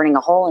of been burning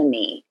a hole in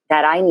me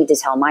that I need to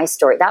tell my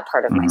story, that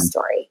part of my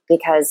story,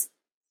 because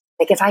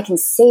Like if I can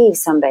save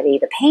somebody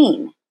the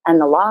pain and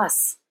the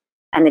loss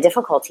and the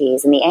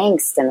difficulties and the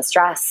angst and the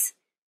stress,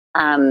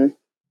 and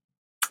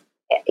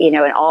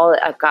all,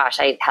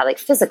 I had like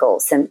physical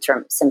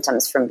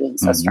symptoms from being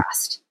so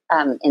stressed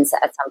at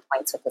some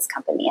points with this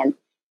company. And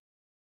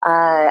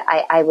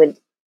I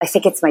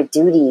think it's my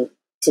duty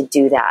to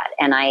do that.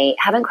 And I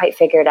haven't quite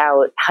figured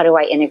out how do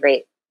I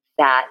integrate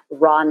that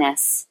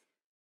rawness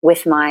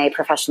with my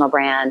professional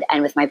brand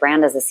and with my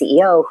brand as a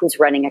CEO who's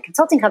running a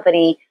consulting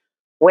company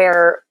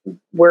where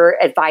we're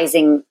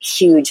advising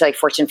huge, like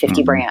Fortune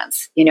 50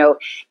 brands.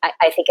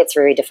 I think it's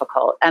very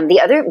difficult.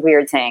 The other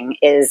weird thing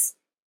is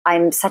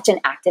I'm such an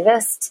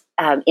activist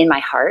in my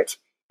heart,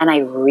 and I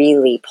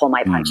really pull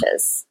my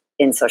punches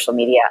in social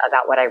media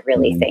about what I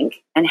really think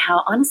and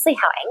how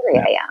angry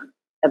I am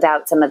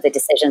about some of the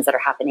decisions that are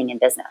happening in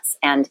business.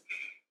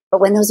 But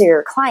when those are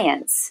your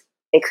clients,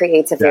 it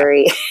creates a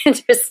very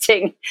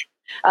interesting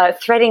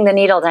threading the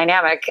needle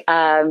dynamic.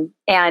 And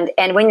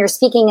when you're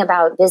speaking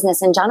about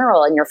business in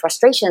general and your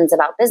frustrations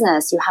about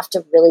business, you have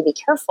to really be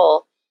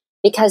careful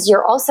because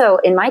you're also,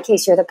 in my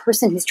case, you're the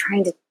person who's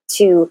trying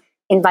to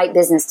invite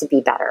business to be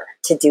better,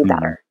 to do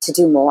better, to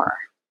do more.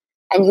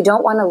 And you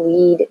don't want to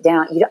lead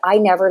down. I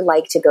never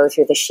like to go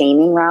through the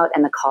shaming route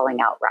and the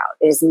calling out route.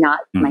 It is not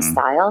my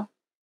style.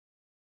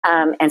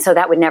 And so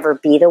that would never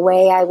be the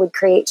way I would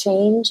create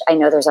change. I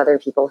know there's other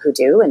people who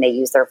do, and they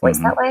use their voice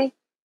that way.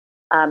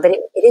 But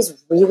it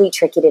is really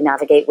tricky to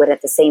navigate when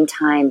at the same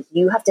time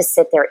you have to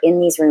sit there in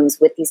these rooms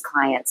with these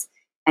clients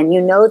and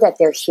you know that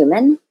they're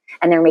human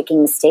and they're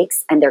making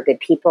mistakes and they're good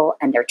people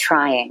and they're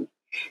trying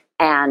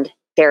and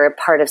they're a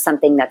part of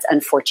something that's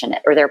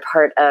unfortunate or they're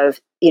part of,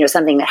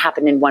 something that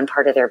happened in one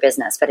part of their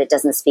business, but it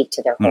doesn't speak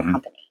to their whole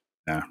company.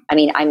 Yeah. I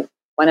mean,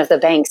 one of the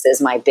banks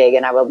is my big,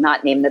 and I will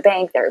not name the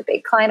bank. They're a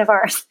big client of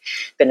ours,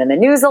 been in the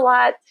news a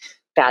lot.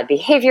 Bad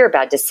behavior,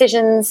 bad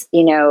decisions,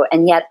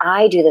 and yet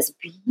I do this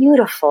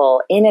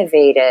beautiful,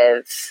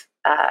 innovative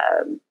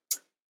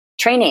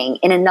training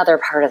in another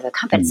part of the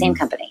company, same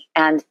company.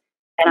 And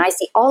I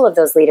see all of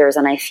those leaders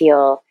and I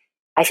feel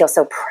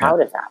so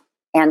proud of them.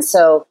 And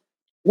so,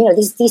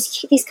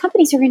 these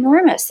companies are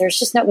enormous. There's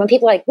just when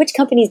people are like, which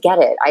companies get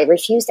it? I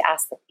refuse to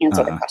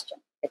answer the question.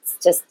 It's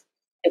just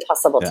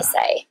impossible to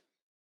say.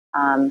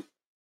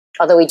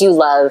 Although we do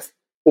love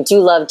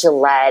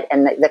Gillette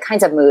and the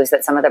kinds of moves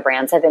that some of the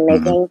brands have been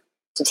making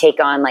to take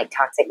on like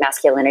toxic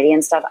masculinity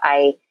and stuff.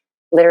 I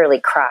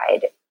literally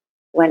cried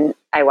when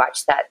I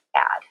watched that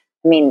ad.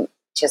 I mean,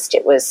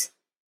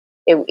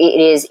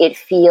 it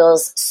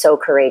feels so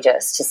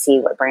courageous to see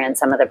what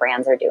some of the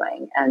brands are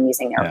doing and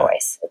using their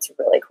voice. It's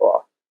really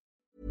cool.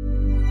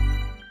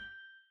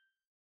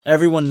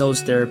 Everyone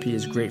knows therapy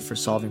is great for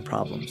solving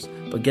problems,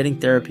 but getting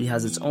therapy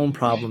has its own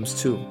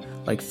problems too,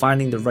 like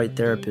finding the right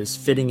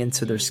therapist, fitting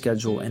into their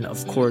schedule, and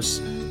of course,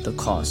 the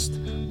cost.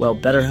 Well,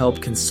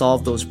 BetterHelp can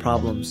solve those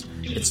problems.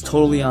 It's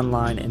totally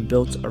online and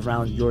built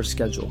around your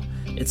schedule.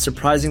 It's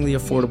surprisingly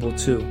affordable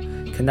too.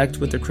 Connect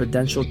with a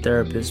credentialed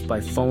therapist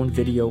by phone,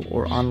 video,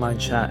 or online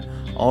chat,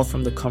 all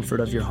from the comfort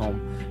of your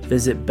home.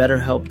 Visit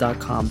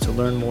BetterHelp.com to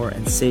learn more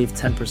and save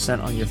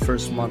 10% on your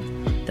first month.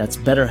 That's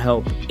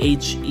BetterHelp,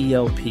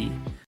 H-E-L-P.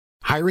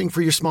 Hiring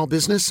for your small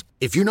business?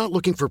 If you're not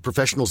looking for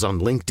professionals on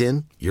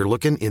LinkedIn, you're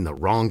looking in the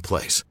wrong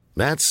place.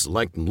 That's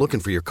like looking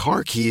for your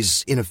car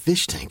keys in a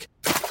fish tank.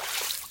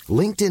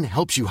 LinkedIn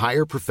helps you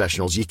hire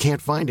professionals you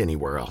can't find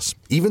anywhere else,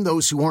 even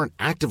those who aren't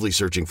actively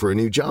searching for a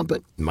new job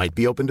but might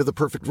be open to the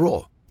perfect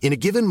role. In a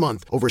given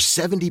month, over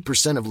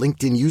 70% of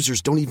LinkedIn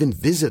users don't even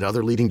visit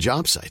other leading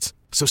job sites.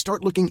 So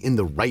start looking in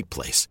the right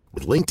place.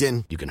 With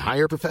LinkedIn, you can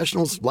hire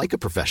professionals like a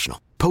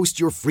professional. Post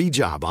your free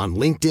job on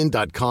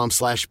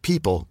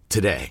linkedin.com/people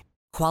today.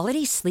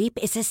 Quality sleep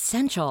is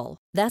essential.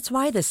 That's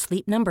why the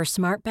Sleep Number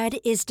Smart Bed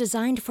is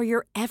designed for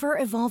your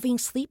ever-evolving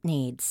sleep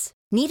needs.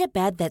 Need a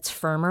bed that's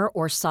firmer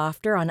or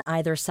softer on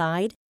either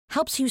side?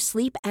 Helps you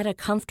sleep at a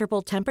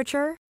comfortable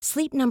temperature?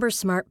 Sleep Number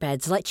Smart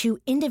Beds let you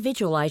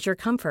individualize your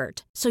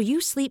comfort so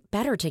you sleep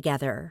better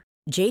together.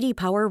 J.D.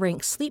 Power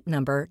ranks Sleep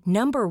Number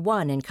number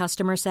 1 in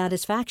customer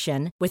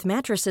satisfaction with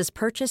mattresses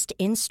purchased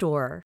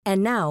in-store.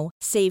 And now,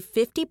 save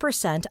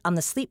 50% on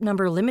the Sleep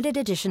Number Limited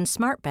Edition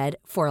Smart Bed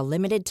for a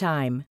limited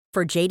time.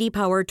 For J.D.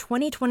 Power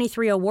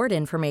 2023 award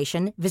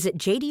information, visit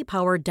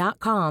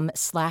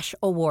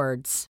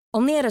jdpower.com/awards.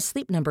 Only at a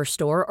Sleep Number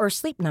store or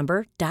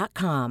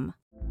sleepnumber.com.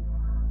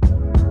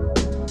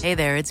 Hey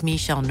there, it's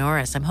Michelle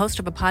Norris. I'm host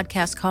of a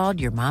podcast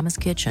called Your Mama's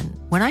Kitchen.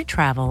 When I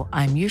travel,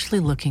 I'm usually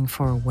looking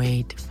for a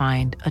way to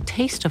find a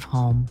taste of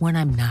home when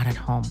I'm not at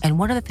home. And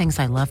one of the things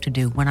I love to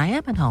do when I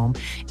am at home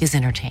is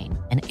entertain.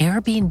 And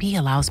Airbnb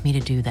allows me to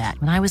do that.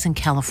 When I was in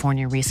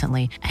California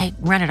recently, I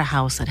rented a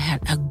house that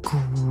had a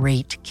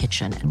great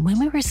kitchen. And when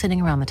we were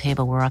sitting around the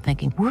table, we were all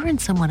thinking, we're in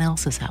someone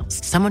else's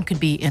house. Someone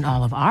could be in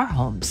all of our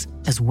homes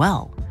as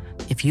well.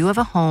 If you have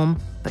a home,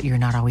 but you're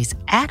not always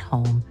at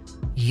home,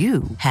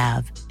 you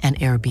have an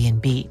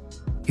Airbnb.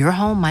 Your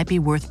home might be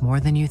worth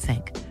more than you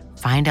think.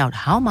 Find out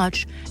how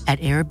much at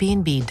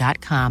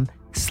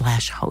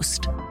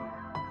airbnb.com/host.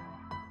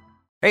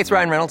 Hey, it's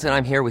Ryan Reynolds, and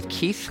I'm here with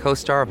Keith,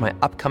 co-star of my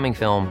upcoming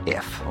film,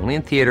 If, only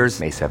in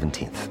theaters May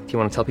 17th. Do you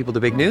want to tell people the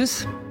big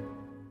news?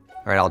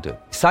 All right, I'll do it.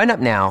 Sign up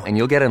now and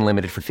you'll get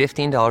unlimited for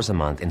 $15 a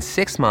month and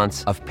 6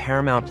 months of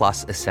Paramount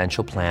Plus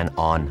Essential Plan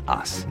on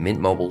us.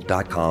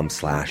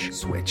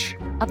 MintMobile.com/switch.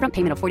 Upfront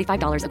payment of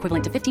 $45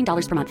 equivalent to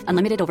 $15 per month.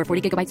 Unlimited over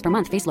 40 gigabytes per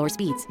month. Face lower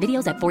speeds.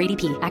 Videos at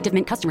 480p. Active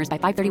Mint customers by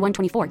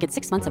 531.24 get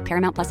 6 months of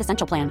Paramount Plus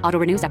Essential Plan. Auto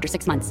renews after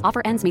 6 months.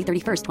 Offer ends May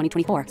 31st,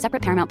 2024.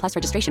 Separate Paramount Plus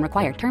registration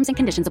required. Terms and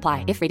conditions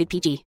apply if rated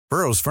PG.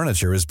 Burrow's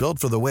furniture is built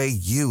for the way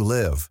you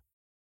live.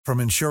 From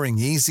ensuring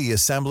easy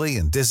assembly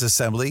and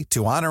disassembly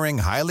to honoring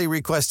highly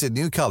requested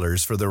new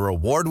colors for their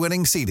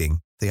award-winning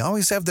seating, they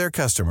always have their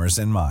customers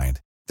in mind.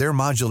 Their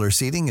modular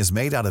seating is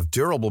made out of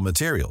durable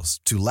materials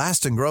to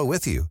last and grow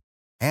with you.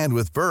 And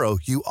with Burrow,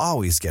 you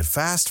always get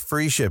fast,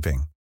 free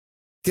shipping.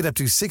 Get up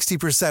to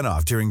 60%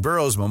 off during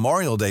Burrow's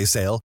Memorial Day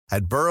sale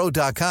at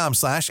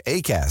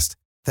burrow.com/ACAST.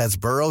 That's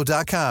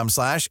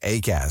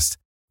burrow.com/ACAST.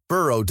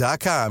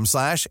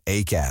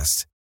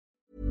 burrow.com/ACAST.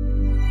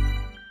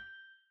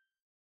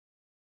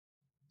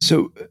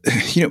 So,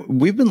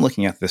 we've been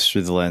looking at this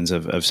through the lens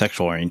of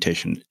sexual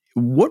orientation.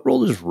 What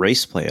role does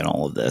race play in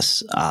all of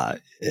this?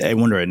 I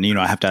wonder, and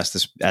I have to ask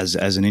this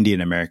as an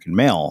Indian American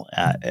male.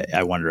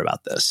 I wonder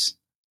about this.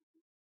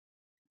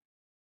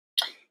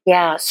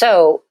 Yeah,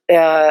 so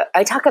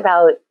I talk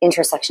about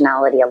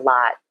intersectionality a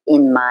lot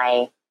in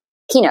my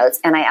keynotes,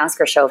 and I ask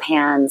for show of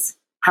hands,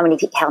 how many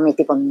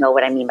people know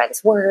what I mean by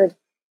this word?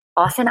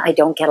 Often I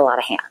don't get a lot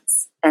of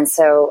hands. And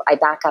so I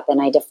back up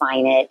and I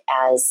define it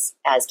as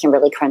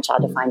Kimberly Crenshaw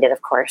defined it,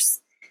 of course,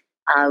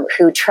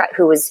 who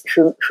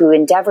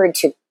endeavored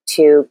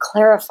to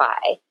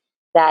clarify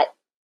that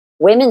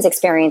women's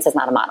experience is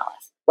not a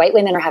monolith. White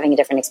women are having a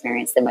different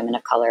experience than women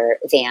of color,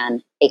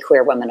 than a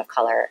queer woman of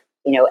color,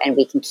 and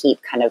we can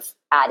keep kind of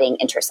adding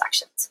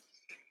intersections.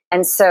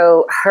 And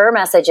so her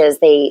message is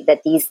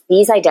that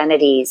these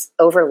identities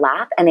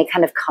overlap and they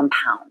kind of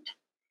compound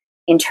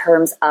in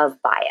terms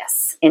of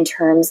bias, in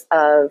terms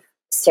of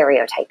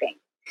stereotyping,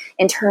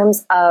 in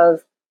terms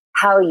of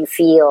how you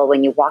feel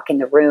when you walk in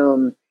the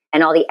room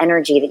and all the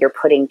energy that you're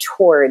putting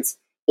towards,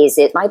 is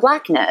it my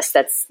blackness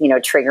that's,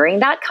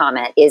 triggering that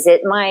comment? Is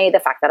it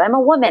the fact that I'm a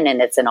woman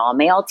and it's an all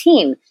male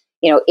team?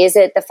 Is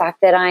it the fact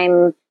that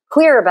I'm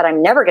queer, but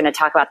I'm never going to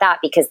talk about that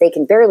because they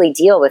can barely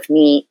deal with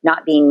me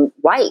not being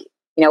white,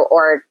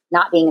 or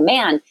not being a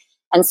man.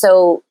 And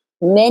so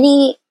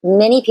many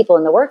people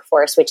in the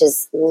workforce, which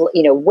is,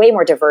 way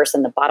more diverse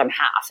in the bottom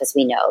half, as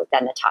we know,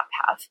 than the top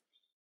half.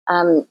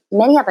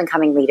 Many up and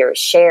coming leaders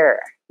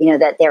share,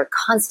 that they're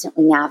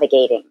constantly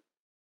navigating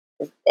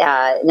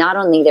not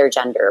only their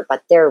gender,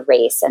 but their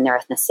race and their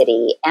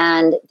ethnicity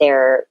and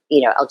their,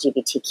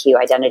 LGBTQ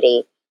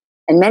identity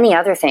and many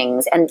other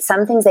things. And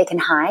some things they can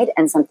hide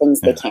and some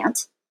things they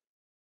can't.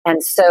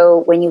 And so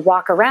when you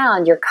walk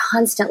around, you're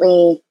kind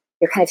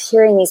of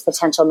hearing these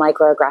potential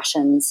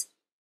microaggressions.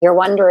 You're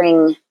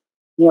wondering,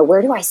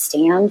 where do I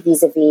stand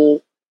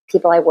vis-a-vis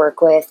people I work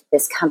with,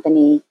 this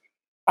company?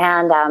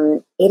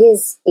 And it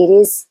is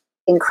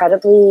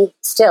incredibly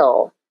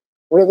still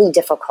really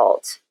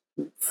difficult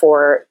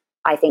for,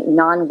 I think,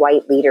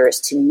 non-white leaders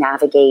to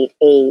navigate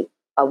a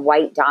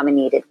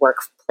white-dominated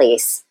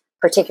workplace,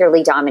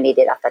 particularly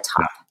dominated at the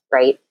top,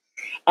 right?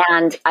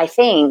 And I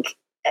think,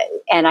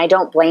 and I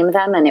don't blame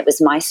them, and it was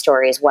my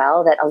story as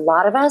well, that a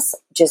lot of us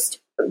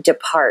just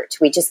depart.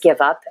 We just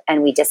give up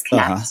and we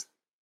disconnect.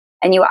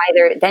 And you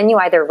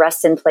either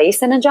rest in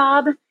place in a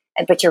job,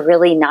 but you're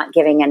really not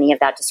giving any of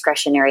that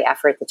discretionary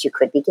effort that you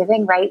could be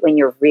giving, right? When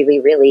you're really,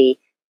 really,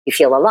 you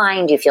feel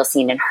aligned, you feel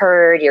seen and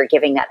heard, you're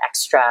giving that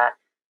extra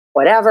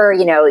whatever,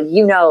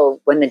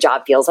 when the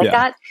job feels like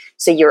that.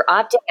 So you're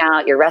opting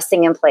out, you're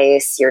resting in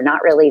place, you're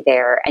not really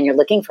there, and you're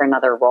looking for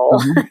another role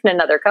in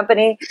another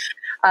company.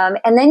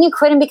 And then you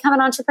quit and become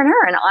an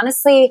entrepreneur. And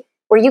honestly,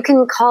 where you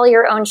can call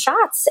your own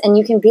shots and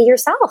you can be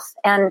yourself.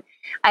 And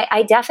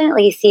I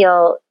definitely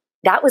feel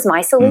that was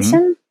my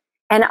solution.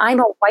 And I'm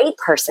a white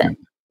person,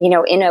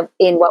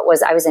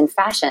 I was in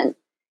fashion. It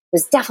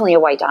was definitely a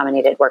white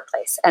dominated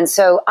workplace. And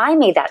so I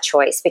made that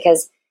choice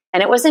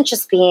and it wasn't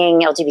just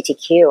being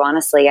LGBTQ.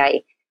 Honestly,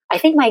 I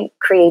think my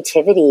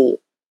creativity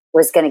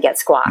was going to get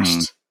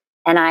squashed.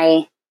 And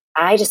I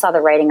just saw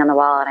the writing on the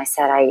wall and I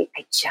said, I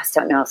just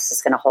don't know if this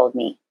is going to hold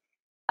me.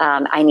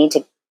 I need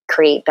to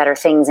create better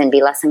things and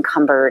be less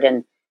encumbered.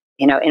 And,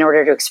 in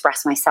order to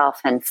express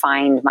myself and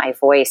find my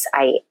voice,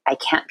 I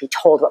can't be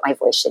told what my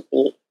voice should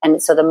be.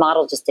 And so the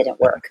model just didn't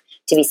work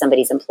to be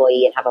somebody's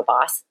employee and have a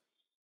boss.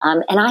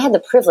 And I had the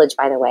privilege,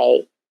 by the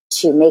way,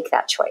 to make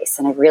that choice.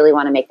 And I really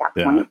want to make that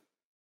point.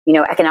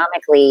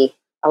 Economically,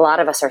 a lot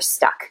of us are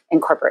stuck in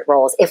corporate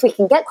roles. If we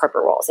can get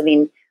corporate roles, I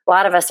mean, a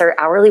lot of us are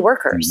hourly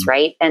workers,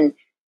 right? And,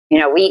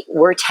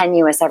 we're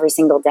tenuous every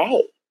single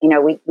day.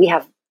 We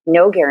have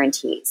no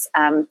guarantees.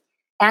 And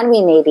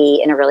we may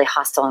be in a really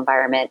hostile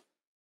environment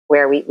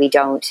where we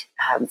don't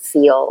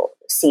feel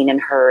seen and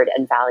heard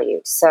and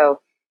valued. So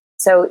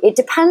it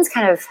depends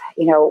kind of,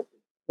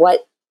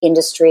 what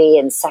industry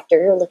and sector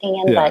you're looking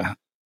in. But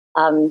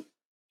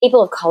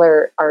people of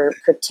color are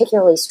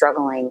particularly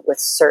struggling with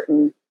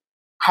certain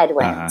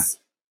headwinds.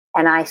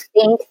 And I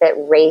think that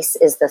race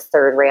is the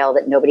third rail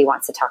that nobody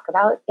wants to talk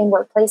about in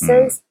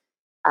workplaces.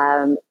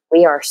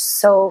 We are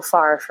so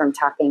far from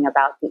talking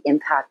about the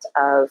impact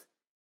of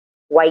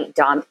white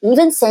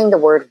even saying the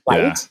word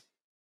white. Yeah.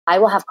 I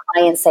will have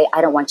clients say,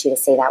 I don't want you to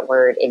say that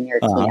word in your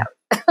keynote.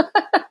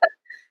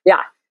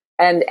 Yeah.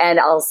 And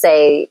I'll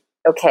say,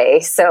 okay,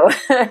 so,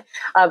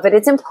 but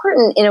it's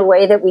important in a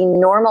way that we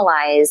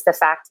normalize the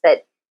fact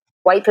that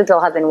white people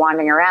have been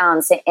wandering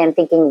around and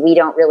thinking we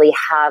don't really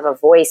have a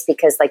voice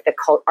because like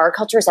our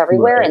culture is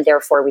everywhere. Right. And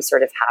therefore we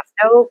sort of have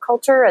no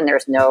culture and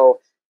there's no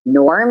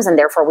norms. And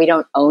therefore we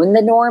don't own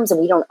the norms and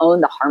we don't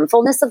own the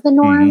harmfulness of the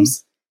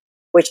norms,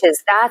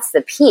 that's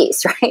the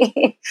piece,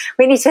 right?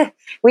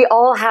 We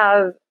all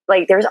have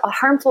like, there's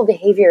harmful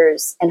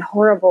behaviors and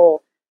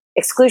horrible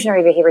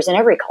exclusionary behaviors in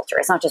every culture.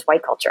 It's not just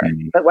white culture,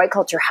 but white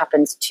culture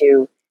happens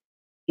to,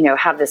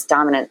 have this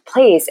dominant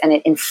place and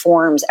it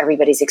informs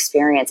everybody's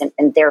experience.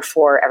 And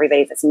therefore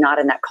everybody that's not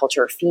in that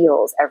culture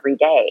feels every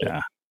day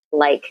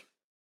like,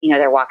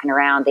 they're walking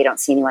around, they don't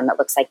see anyone that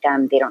looks like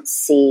them. They don't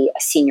see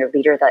a senior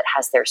leader that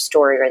has their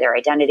story or their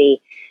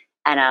identity.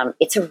 And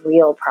it's a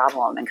real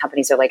problem. And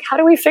companies are like, how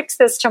do we fix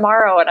this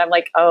tomorrow? And I'm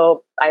like,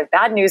 oh, I have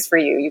bad news for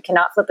you. You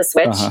cannot flip a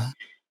switch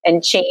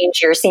and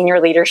change your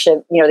senior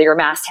leadership, your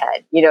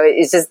masthead.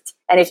 It's just,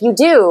 and if you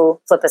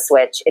do flip a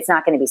switch, it's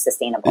not going to be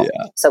sustainable.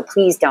 Yeah. So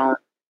please don't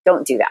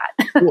do that.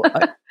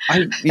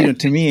 Well,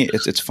 to me,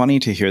 it's funny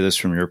to hear this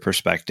from your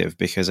perspective,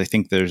 because I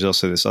think there's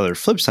also this other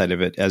flip side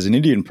of it as an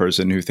Indian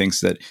person who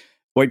thinks that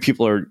white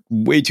people are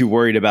way too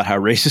worried about how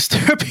racist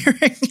they're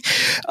appearing.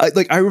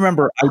 I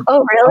remember.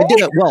 Oh, really? I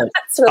did it well.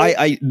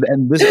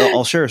 Really-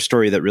 I'll share a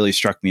story that really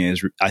struck me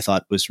as I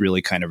thought was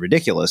really kind of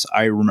ridiculous.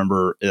 I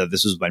remember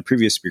this was my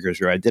previous speakers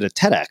where I did a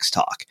TEDx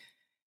talk,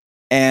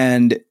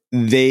 and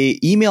they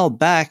emailed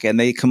back and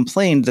they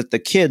complained that the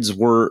kids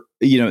were,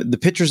 the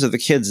pictures of the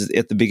kids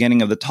at the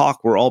beginning of the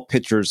talk were all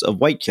pictures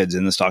of white kids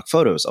in the stock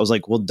photos. I was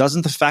like, well,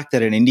 doesn't the fact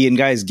that an Indian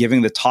guy is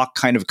giving the talk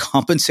kind of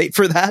compensate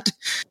for that?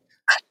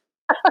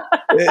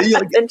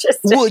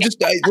 Interesting. Well,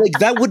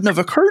 that wouldn't have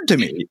occurred to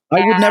me.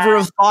 I would never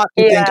have thought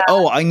to think,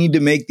 I need to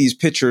make these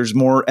pictures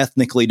more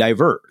ethnically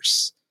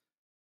diverse.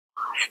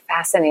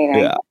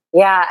 Fascinating.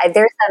 Yeah.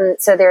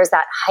 There's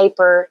that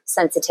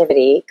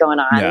hypersensitivity going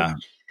on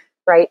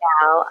right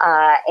now.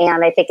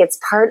 And I think it's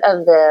part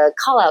of the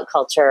call out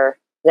culture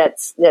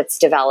that's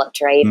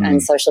developed, right? On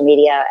social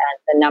media, and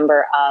the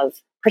number of,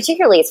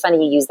 particularly, it's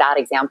funny you use that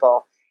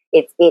example.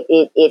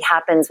 It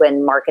happens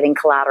when marketing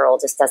collateral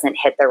just doesn't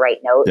hit the right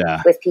note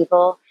with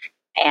people.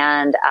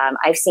 And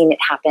I've seen it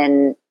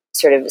happen,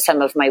 sort of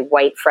some of my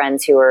white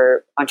friends who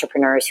are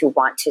entrepreneurs who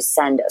want to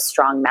send a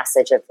strong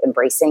message of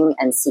embracing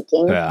and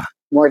seeking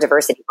more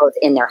diversity, both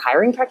in their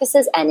hiring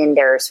practices and in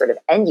their sort of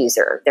end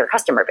user, their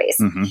customer base.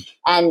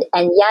 And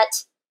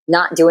yet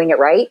not doing it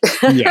right.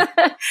 And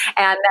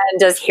then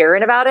just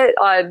hearing about it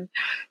on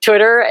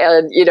Twitter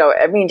and,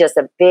 just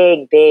a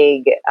big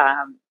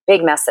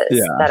messes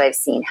that I've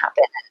seen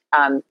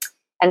happen.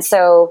 And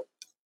so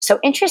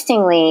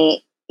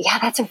interestingly,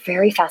 that's a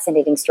very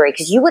fascinating story,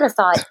 because you would have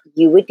thought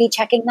you would be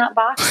checking that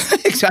box.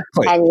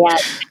 Exactly. And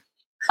yet,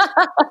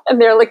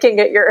 and they're looking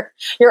at your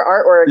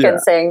artwork and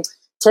saying,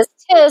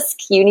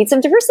 tisk, you need some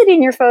diversity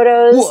in your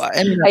photos. Well,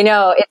 I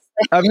know.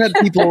 I've had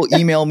people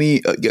email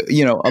me,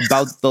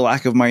 about the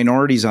lack of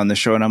minorities on the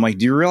show. And I'm like,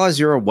 do you realize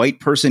you're a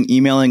white person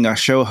emailing a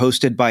show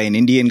hosted by an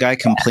Indian guy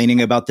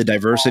complaining about the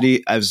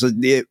diversity?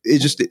 It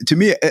just, to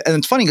me, and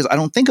it's funny because I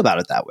don't think about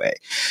it that way.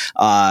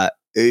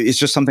 It's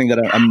just something that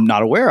I'm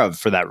not aware of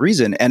for that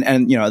reason.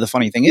 And the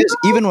funny thing is,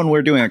 even when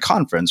we're doing a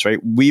conference, right,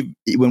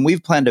 when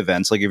we've planned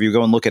events, like if you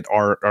go and look at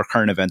our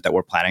current event that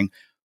we're planning,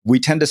 we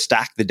tend to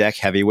stack the deck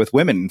heavy with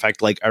women. In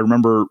fact, like I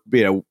remember,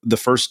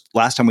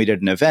 last time we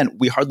did an event,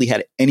 we hardly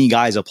had any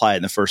guys apply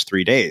in the first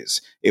 3 days.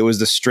 It was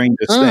the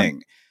strangest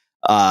thing.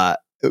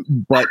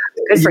 But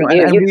good for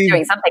you. You're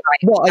doing something right.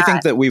 Well, I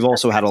think that we've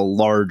also had a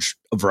large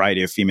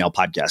variety of female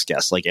podcast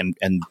guests,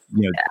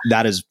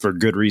 that is for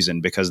good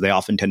reason, because they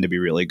often tend to be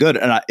really good.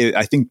 And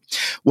I think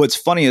what's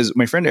funny is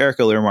my friend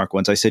Erica Learmark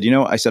once, I said,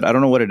 I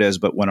don't know what it is,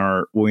 but when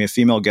we have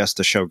female guests,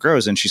 the show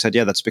grows. And she said,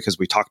 yeah, that's because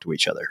we talk to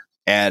each other.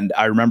 And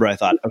I remember I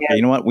thought, okay,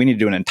 you know what? We need to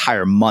do an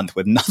entire month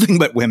with nothing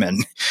but women.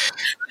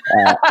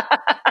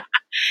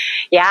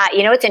 Yeah.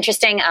 It's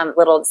interesting.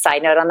 Little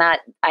side note on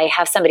that. I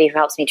have somebody who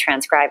helps me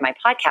transcribe my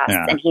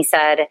podcasts, and he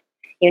said,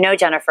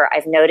 Jennifer,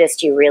 I've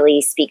noticed you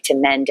really speak to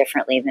men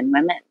differently than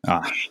women.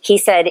 He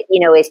said,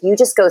 if you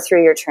just go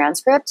through your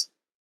transcript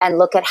and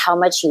look at how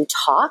much you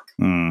talk,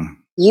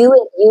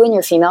 you and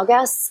your female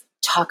guests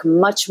talk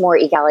much more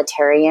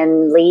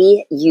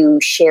egalitarianly. You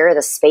share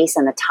the space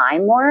and the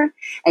time more,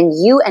 and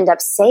you end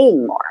up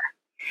saying more.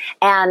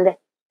 And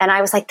I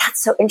was like, that's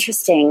so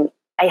interesting.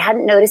 I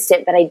hadn't noticed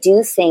it, but I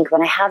do think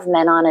when I have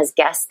men on as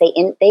guests, they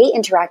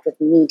interact with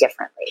me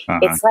differently.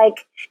 It's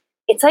like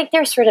it's like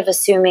they're sort of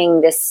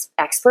assuming this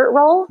expert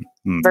role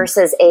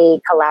versus a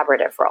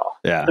collaborative role,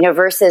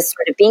 versus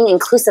sort of being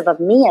inclusive of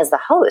me as the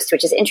host,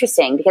 which is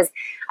interesting because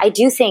I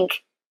do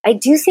think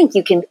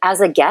you can,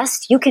 as a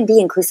guest, you can be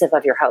inclusive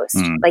of your host.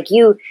 Like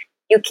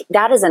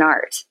that is an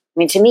art. I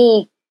mean, to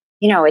me,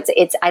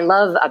 I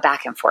love a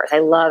back and forth. I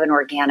love an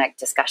organic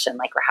discussion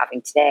like we're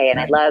having today. And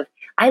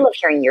I love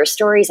hearing your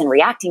stories and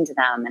reacting to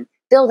them and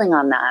building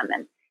on them.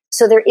 And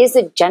so there is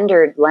a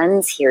gendered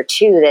lens here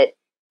too, that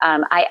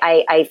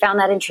I found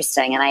that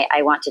interesting. And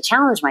I want to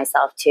challenge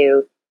myself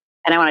to,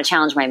 and I want to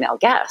challenge my male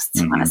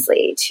guests,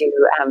 honestly, to,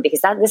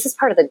 because this is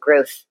part of the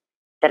growth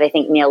that I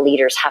think male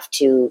leaders have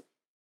to,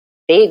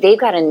 they've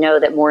got to know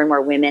that more and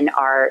more women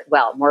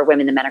more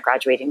women than men are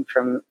graduating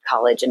from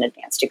college and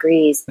advanced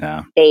degrees.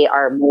 Yeah. They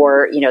are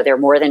more, they're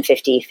more than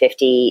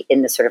 50-50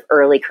 in the sort of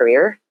early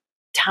career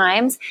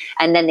times.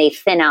 And then they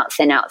thin out.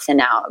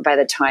 By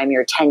the time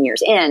you're 10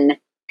 years in,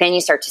 then you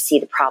start to see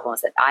the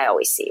problems that I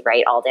always see,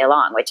 right, all day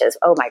long, which is,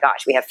 oh my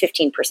gosh, we have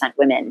 15%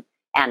 women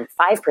and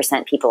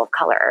 5% people of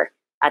color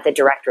at the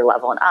director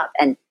level and up.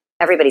 And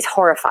everybody's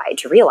horrified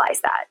to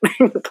realize that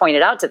when you point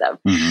it out to them.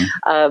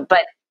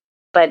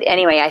 But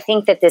anyway, I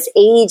think that this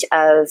age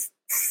of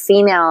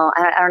female,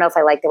 I don't know if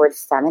I like the word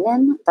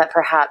feminine, but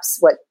perhaps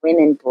what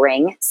women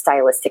bring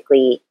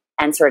stylistically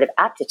and sort of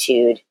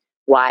aptitude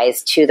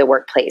wise to the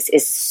workplace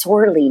is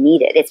sorely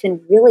needed. It's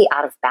been really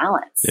out of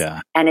balance.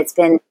 Yeah. And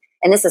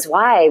this is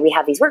why we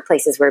have these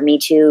workplaces where Me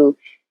Too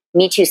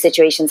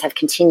situations have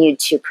continued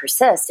to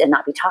persist and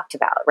not be talked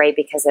about, right?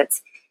 Because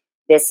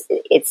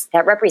it's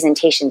that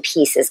representation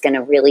piece is going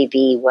to really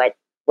be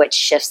what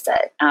shifts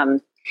it.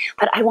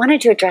 But I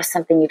wanted to address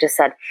something you just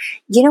said.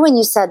 When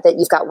you said that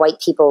you've got white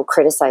people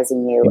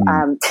criticizing you,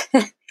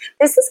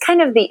 this is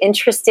kind of the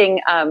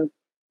interesting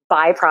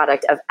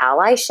byproduct of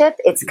allyship.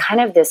 It's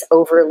kind of this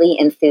overly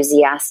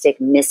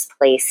enthusiastic,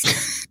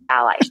 misplaced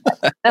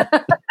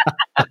allyship.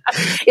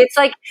 It's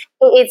like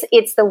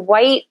it's the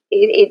white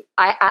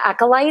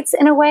acolytes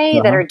in a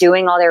way that are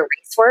doing all their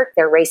race work,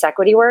 their race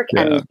equity work,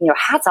 and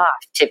hats off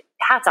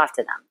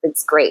to them.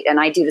 It's great, and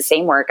I do the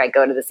same work. I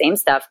go to the same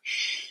stuff.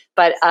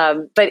 But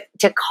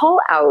to call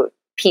out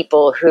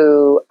people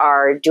who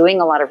are doing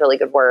a lot of really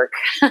good work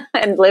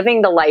and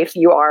living the life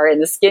you are in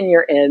the skin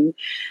you're in.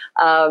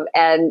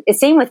 And it's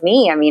same with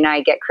me. I mean,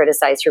 I get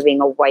criticized for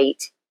being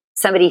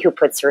somebody who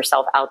puts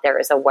herself out there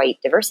as a white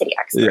diversity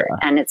expert. Yeah.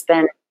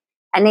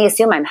 And they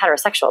assume I'm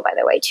heterosexual, by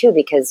the way, too,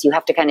 because you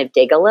have to kind of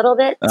dig a little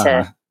bit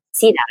to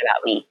see that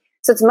about me.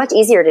 So it's much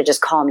easier to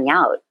just call me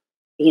out,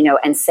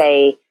 and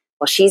say,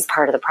 well, she's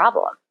part of the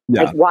problem.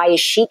 Yeah. Like, why is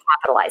she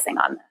capitalizing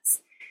on this?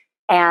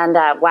 And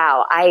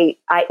wow,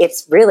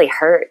 it's really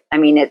hurt. I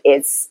mean,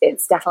 it's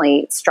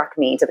definitely struck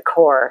me to the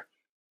core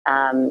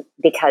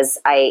because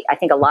I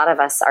think a lot of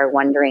us are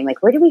wondering,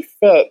 like, where do we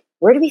fit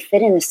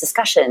in this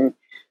discussion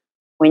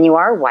when you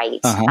are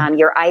white?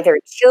 You're either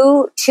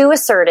too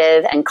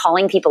assertive and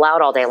calling people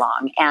out all day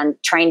long and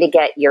trying to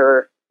get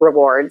your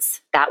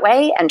rewards that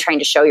way and trying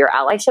to show your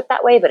allyship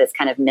that way, but it's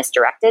kind of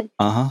misdirected,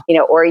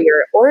 or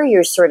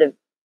you're sort of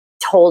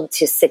told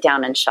to sit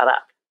down and shut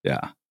up.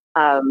 Yeah.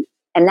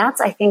 And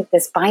that's, I think,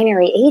 this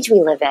binary age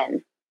we live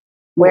in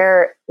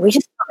where we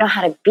just don't know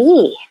how to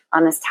be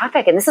on this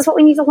topic. And this is what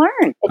we need to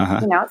learn.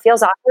 It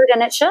feels awkward,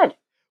 and it should.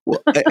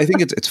 Well, I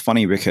think it's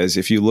funny because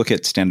if you look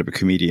at stand-up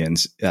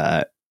comedians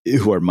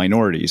who are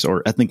minorities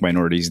or ethnic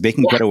minorities, they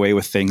can get away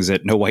with things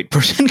that no white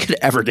person could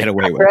ever get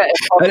away with. Right.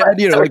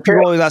 And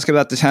people always ask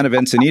about the town of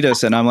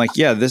Encinitas, and I'm like,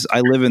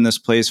 I live in this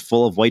place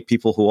full of white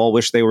people who all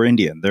wish they were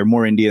Indian. They're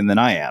more Indian than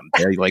I am.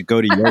 They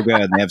go to yoga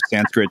and they have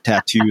Sanskrit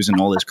tattoos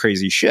and all this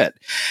crazy shit.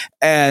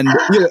 And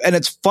and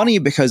it's funny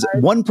because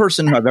one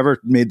person who I've ever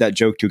made that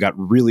joke to got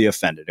really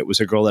offended. It was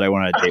a girl that I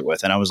went on a date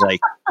with, and I was like,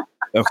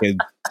 okay,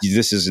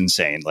 this is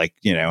insane.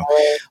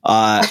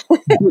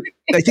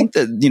 I think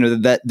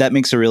that that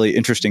makes a really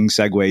interesting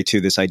segue to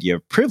this idea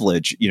of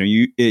privilege.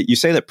 You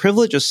say that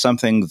privilege is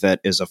something that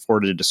is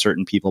afforded to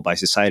certain people by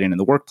society and in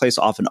the workplace,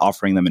 often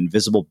offering them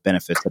invisible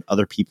benefits that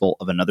other people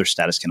of another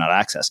status cannot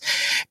access.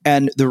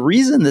 And the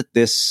reason that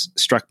this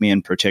struck me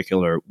in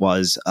particular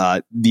was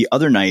the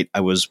other night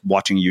I was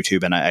watching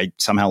YouTube and I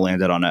somehow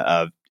landed on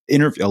a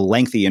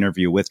lengthy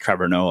interview with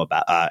Trevor Noah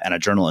and a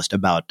journalist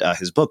about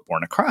his book,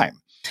 Born a Crime.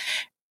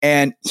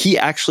 And he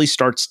actually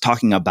starts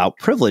talking about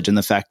privilege and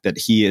the fact that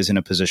he is in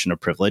a position of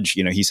privilege.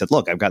 He said,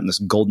 look, I've gotten this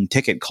golden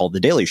ticket called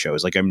The Daily Show.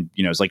 It's like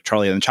it's like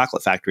Charlie and the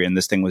Chocolate Factory. And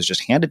this thing was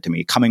just handed to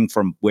me coming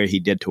from where he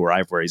did to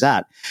arrive where he's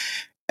at.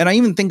 And I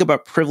even think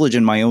about privilege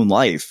in my own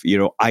life.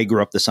 I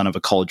grew up the son of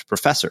a college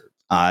professor.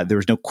 There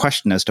was no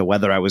question as to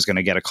whether I was going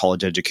to get a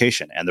college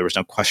education. And there was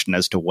no question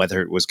as to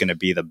whether it was going to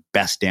be the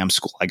best damn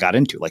school I got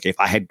into. Like if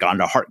I had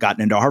gotten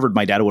into Harvard,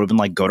 my dad would have been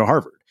like, go to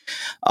Harvard.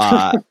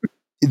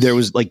 There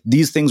was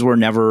these things were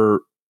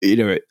never,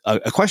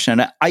 a question.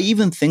 And I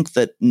even think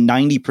that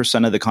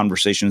 90% of the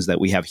conversations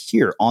that we have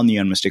here on the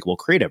Unmistakable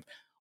Creative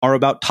are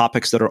about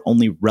topics that are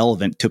only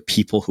relevant to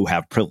people who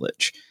have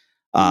privilege.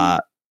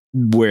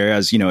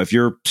 Whereas, if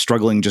you're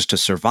struggling just to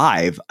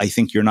survive, I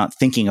think you're not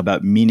thinking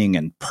about meaning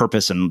and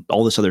purpose and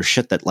all this other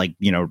shit that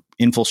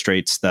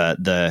infiltrates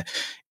the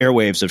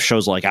airwaves of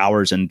shows like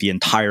ours and the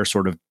entire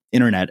sort of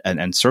internet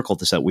and circle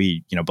that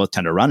we, both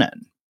tend to run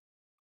in.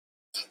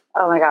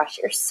 Oh my gosh,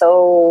 you're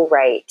so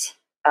right.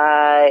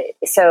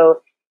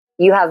 So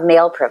you have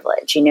male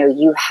privilege,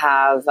 you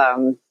have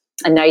a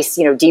nice,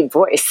 deep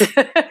voice.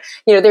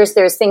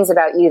 There's things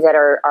about you that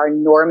are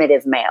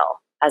normative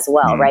male as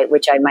well, right?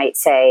 Which I might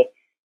say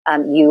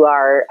you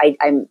are.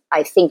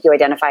 I think you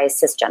identify as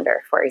cisgender,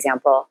 for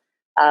example.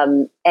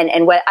 And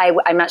what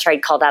I'm not sure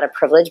I'd call that a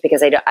privilege,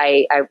 because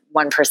I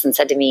one person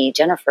said to me,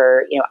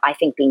 Jennifer, I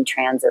think being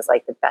trans is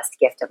like the best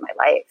gift of my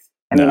life.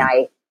 I mean,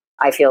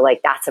 I feel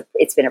like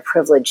it's been a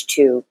privilege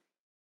to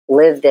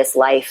live this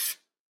life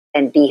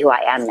and be who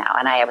I am now.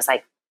 And I was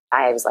like,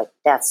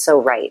 that's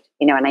so right.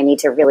 And I need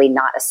to really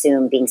not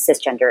assume being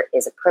cisgender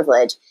is a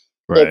privilege.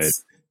 Right.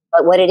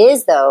 But what it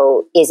is,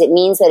 though, is it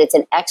means that it's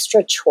an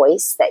extra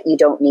choice that you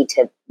don't need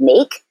to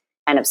make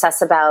and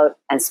obsess about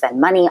and spend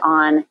money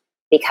on,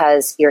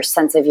 because your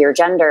sense of your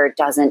gender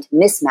doesn't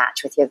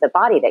mismatch with the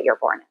body that you're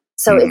born in.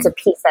 So it's a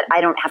piece that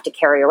I don't have to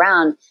carry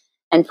around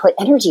and put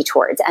energy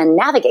towards and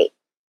navigate.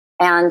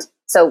 And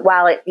so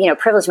while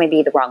privilege may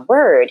be the wrong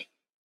word,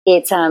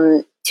 it's,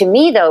 to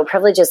me though,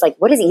 privilege is like,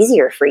 what is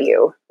easier for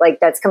you? Like,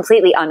 that's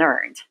completely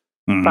unearned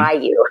by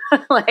you.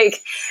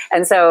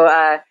 And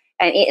so,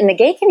 and in the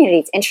gay community,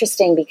 it's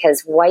interesting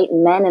because white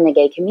men in the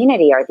gay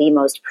community are the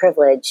most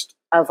privileged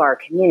of our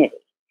community.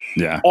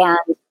 Yeah. And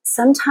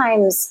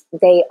sometimes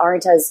they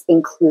aren't as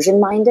inclusion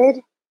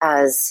minded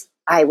as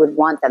I would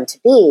want them to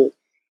be.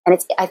 And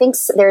I think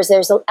there's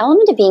an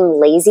element of being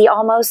lazy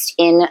almost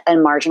in a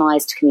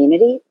marginalized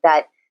community,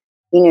 that,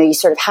 you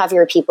sort of have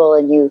your people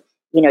and you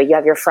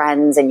have your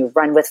friends and you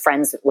run with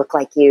friends that look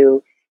like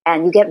you,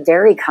 and you get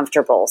very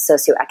comfortable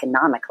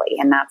socioeconomically.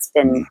 And that's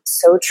been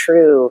so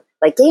true.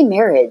 Like gay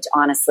marriage,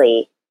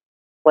 honestly,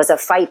 was a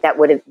fight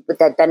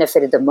that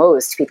benefited the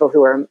most people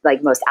who are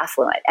like most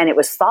affluent. And it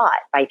was fought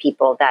by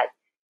people that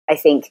I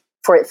think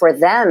for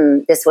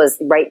them, this was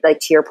right. Like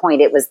to your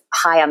point, it was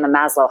high on the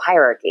Maslow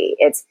hierarchy.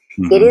 It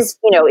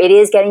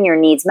is getting your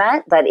needs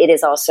met, but it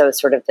is also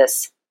sort of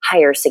this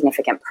higher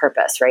significant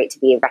purpose, right? To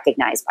be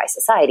recognized by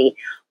society,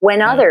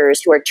 when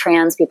others who are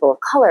trans people of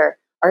color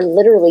are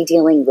literally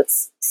dealing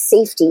with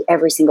safety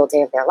every single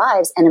day of their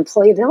lives and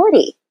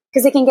employability,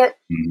 because they can get,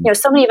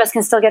 so many of us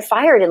can still get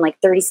fired in like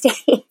 30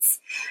 states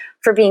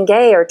for being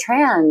gay or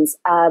trans.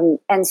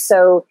 And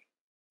so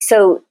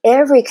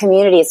every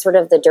community is sort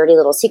of the dirty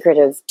little secret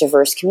of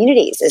diverse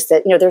communities, is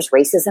that, there's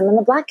racism in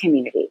the Black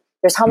community.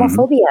 There's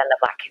homophobia in the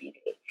Black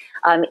community.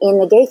 In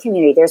the gay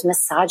community, there's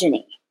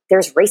misogyny.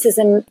 There's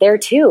racism there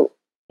too.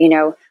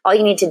 All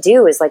you need to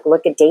do is like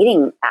look at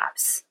dating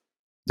apps,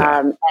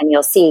 and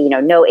you'll see,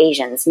 no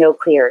Asians, no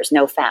queers,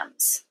 no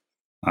femmes.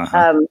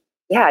 I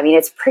mean,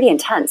 it's pretty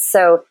intense.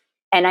 So,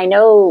 and I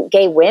know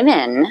gay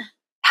women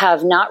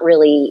have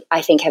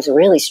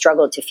really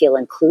struggled to feel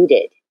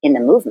included in the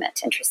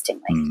movement,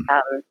 interestingly.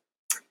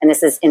 And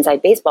this is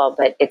inside baseball,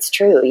 but it's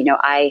true.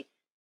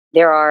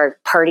 There are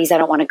parties I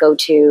don't want to go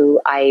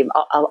to. I'm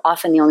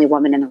often the only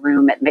woman in the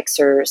room at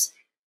mixers.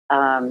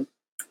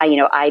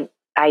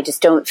 I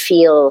just don't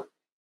feel,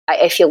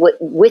 I feel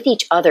with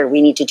each other,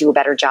 we need to do a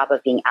better job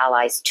of being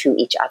allies to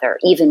each other,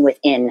 even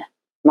within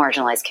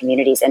marginalized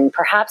communities. And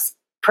perhaps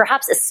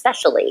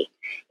especially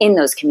in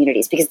those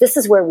communities, because this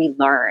is where we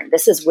learn.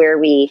 This is where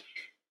we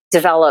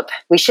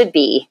should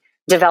be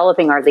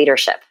developing our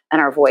leadership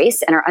and our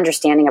voice and our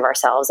understanding of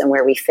ourselves and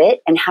where we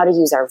fit and how to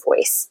use our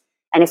voice.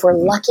 And if we're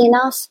lucky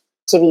enough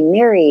to be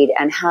married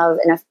and have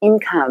enough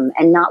income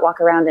and not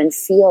walk around and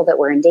feel that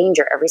we're in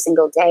danger every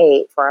single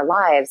day for our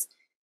lives,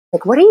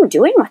 like, what are you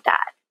doing with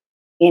that?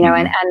 And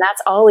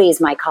that's always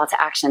my call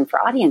to action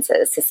for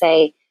audiences, to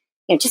say,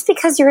 just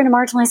because you're in a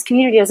marginalized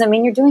community doesn't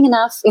mean you're doing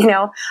enough.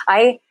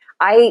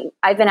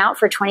 I've been out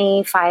for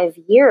 25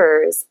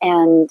 years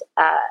and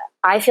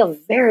I feel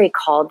very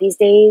called these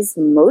days,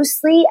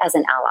 mostly as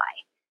an ally.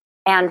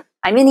 And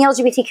I'm in the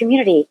LGBT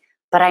community,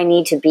 but I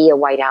need to be a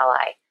white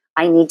ally.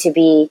 I need to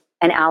be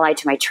an ally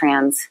to my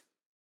trans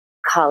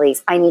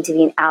colleagues. I need to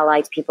be an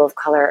ally to people of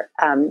color.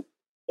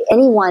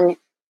 Anyone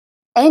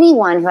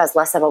who has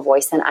less of a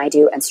voice than I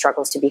do and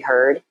struggles to be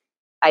heard,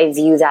 I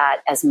view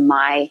that as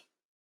my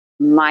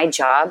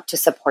job to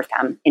support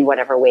them in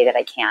whatever way that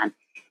I can.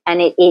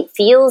 And it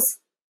feels,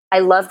 I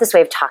love this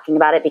way of talking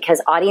about it,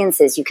 because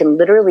audiences, you can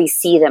literally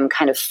see them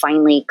kind of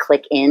finally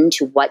click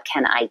into what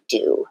can I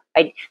do?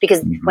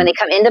 Because when they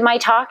come into my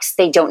talks,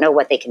 they don't know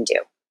what they can do.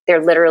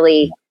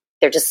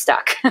 They're just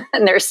stuck.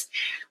 And there's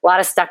a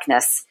lot of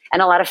stuckness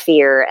and a lot of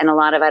fear and a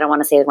lot of, I don't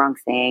want to say the wrong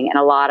thing. And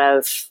a lot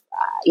of,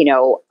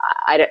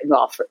 I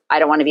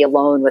don't want to be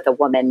alone with a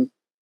woman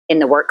in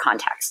the work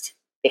context,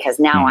 because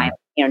now I'm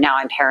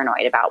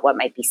paranoid about what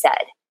might be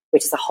said,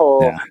 which is a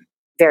whole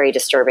very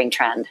disturbing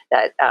trend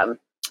that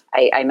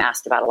I'm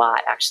asked about a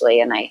lot,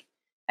 actually. And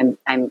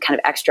I'm kind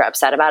of extra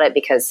upset about it,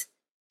 because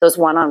those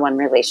one-on-one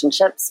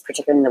relationships,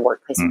 particularly in the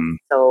workplace, are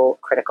so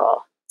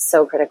critical.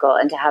 so critical.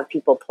 And to have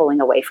people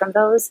pulling away from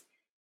those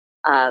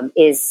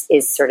is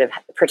sort of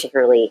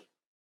particularly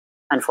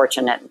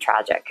unfortunate and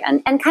tragic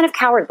and kind of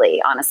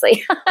cowardly,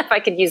 honestly, if I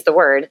could use the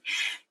word.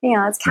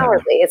 It's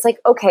cowardly. It's like,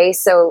 okay,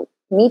 so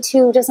Me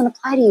Too doesn't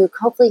apply to you.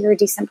 Hopefully you're a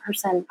decent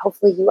person.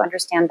 Hopefully you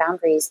understand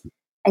boundaries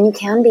and you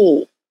can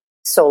be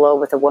solo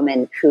with a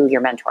woman who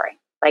you're mentoring.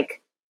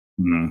 Like,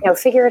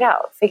 figure it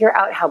out. Figure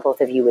out how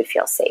both of you would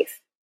feel safe.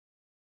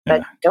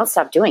 But don't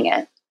stop doing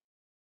it.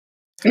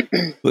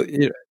 Well,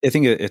 I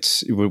think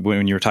it's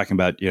when you were talking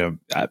about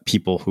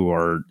people who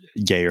are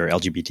gay or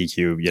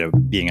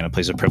LGBTQ, being in a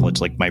place of privilege.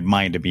 Like my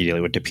mind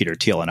immediately went to Peter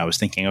Thiel, and I was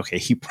thinking, okay,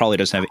 he probably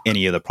doesn't have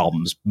any of the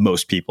problems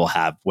most people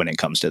have when it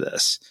comes to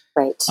this,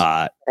 right?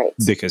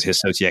 Because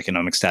his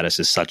socioeconomic status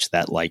is such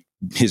that like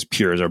his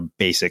peers are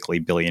basically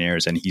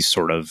billionaires, and he's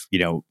sort of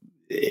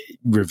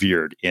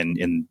revered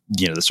in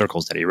the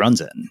circles that he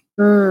runs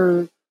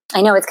in.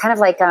 I know, it's kind of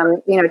like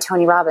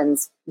Tony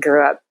Robbins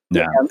grew up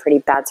in pretty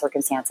bad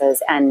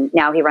circumstances, and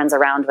now he runs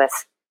around with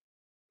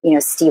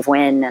Steve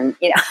Wynn, and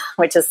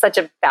which is such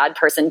a bad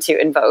person to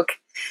invoke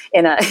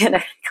in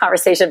a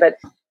conversation. But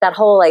that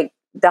whole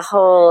the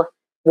whole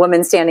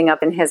woman standing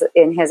up in his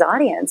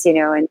audience,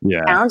 and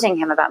challenging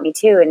him about Me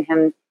Too, and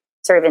him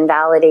sort of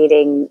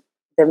invalidating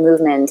the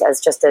movement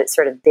as just a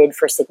sort of bid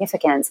for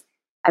significance.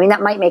 I mean,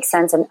 that might make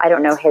sense, and I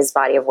don't know his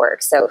body of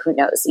work, so who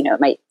knows? It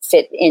might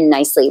fit in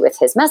nicely with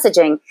his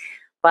messaging,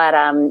 but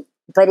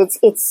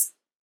it's.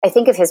 I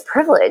think of his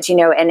privilege,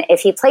 and if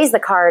he plays the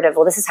card of,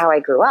 well, this is how I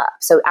grew up,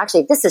 so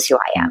actually this is who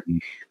I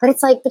am. But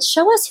it's like, but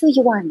show us who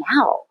you are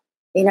now,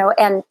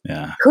 and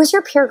who's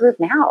your peer group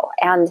now?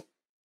 And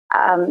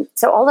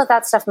so all of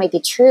that stuff might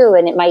be true,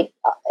 and it might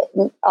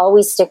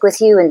always stick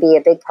with you and be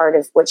a big part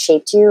of what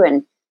shaped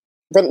you.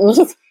 But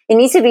it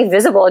needs to be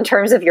visible in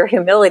terms of your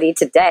humility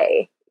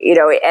today.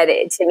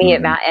 And to me,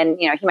 and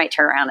he might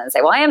turn around and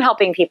say, well, I am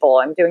helping people.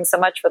 I'm doing so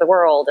much for the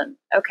world. And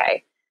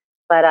okay.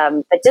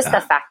 But just the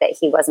fact that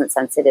he wasn't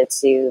sensitive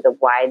to the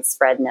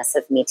widespreadness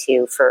of Me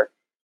Too for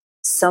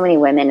so many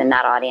women in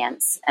that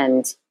audience.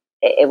 And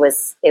it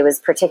was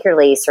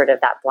particularly sort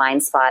of that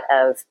blind spot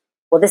of,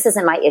 well, this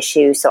isn't my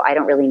issue, so I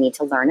don't really need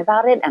to learn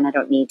about it, and I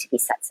don't need to be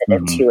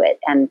sensitive to it.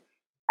 And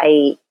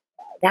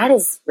that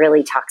is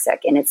really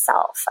toxic in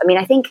itself. I mean,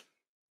 I think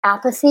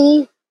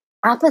apathy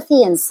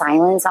and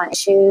silence on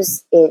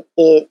issues, it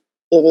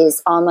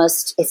is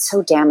almost, it's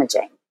so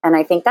damaging. And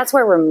I think that's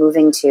where we're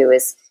moving to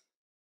is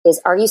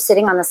are you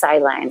sitting on the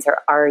sidelines, or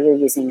are you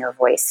using your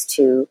voice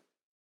to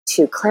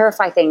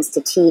clarify things,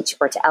 to teach,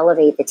 or to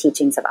elevate the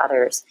teachings of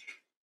others?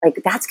 Like,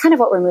 that's kind of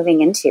what we're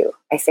moving into,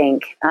 I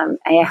think.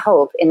 I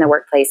hope in the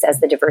workplace as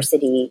the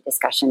diversity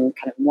discussion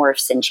kind of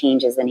morphs and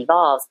changes and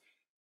evolves.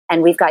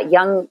 And we've got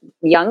young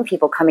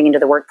people coming into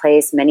the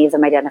workplace. Many of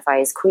them identify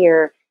as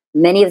queer.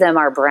 Many of them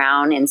are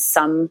brown in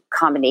some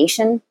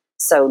combination,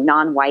 so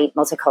non-white,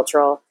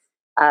 multicultural.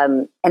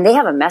 And they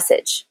have a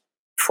message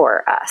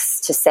for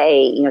us to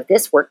say,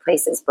 this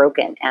workplace is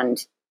broken,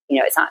 and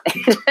it's not.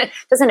 It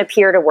doesn't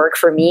appear to work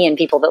for me and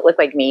people that look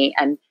like me.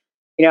 And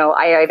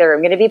I either am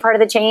going to be part of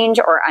the change,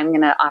 or I'm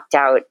going to opt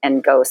out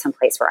and go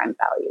someplace where I'm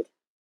valued.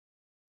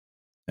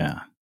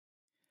 Yeah.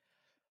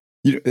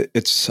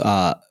 It's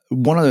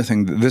one other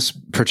thing that this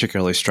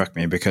particularly struck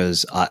me,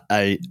 because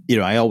I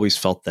always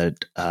felt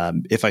that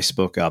if I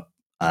spoke up,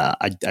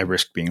 I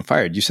risked being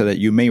fired. You said that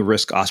you may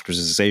risk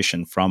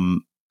ostracization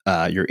from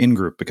your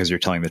in-group because you're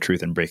telling the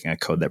truth and breaking a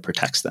code that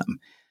protects them.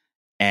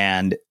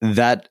 And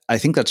that, I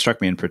think that struck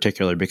me in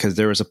particular because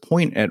there was a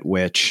point at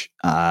which,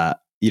 I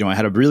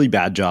had a really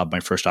bad job. My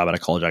first job out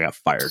of college, I got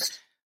fired.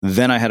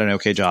 Then I had an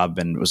okay job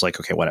and was like,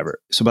 okay, whatever.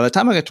 So by the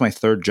time I got to my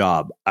third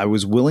job, I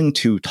was willing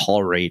to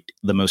tolerate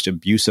the most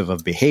abusive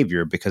of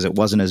behavior because it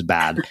wasn't as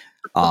bad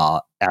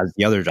as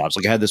the other jobs.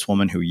 Like, I had this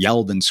woman who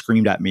yelled and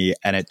screamed at me,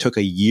 and it took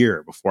a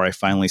year before I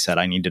finally said,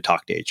 I need to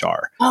talk to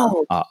HR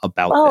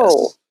about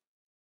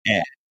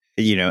this.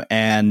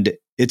 And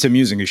it's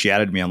amusing because she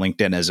added me on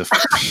LinkedIn as if I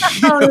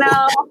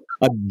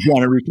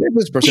want to reconnect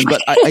this person.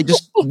 But I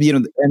just,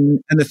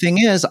 and the thing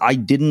is, I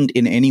didn't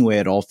in any way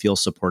at all feel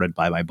supported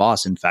by my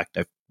boss. In fact,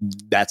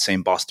 that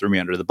same boss threw me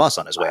under the bus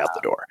on his way out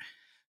the door.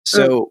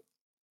 So,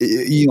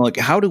 like,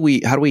 how do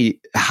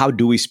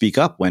we speak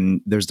up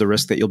when there's the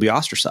risk that you'll be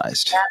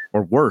ostracized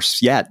or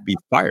worse yet, be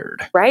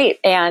fired? Right.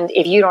 And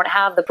if you don't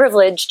have the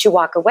privilege to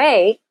walk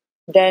away,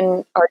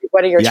 then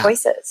what are your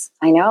choices?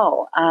 I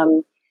know.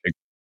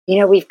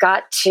 We've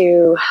got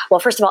to, well,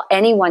 first of all,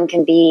 anyone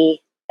can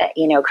be,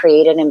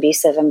 create an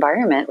abusive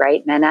environment,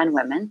 right? Men and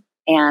women.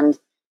 And,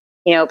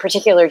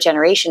 particular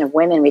generation of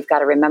women, we've got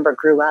to remember,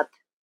 grew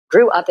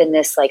up in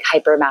this like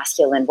hyper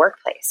masculine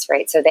workplace,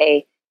 right? So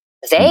they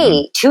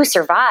to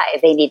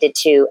survive, they needed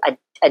to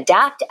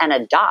adapt and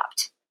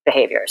adopt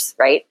behaviors,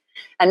 right?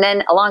 And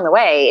then along the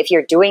way, if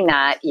you're doing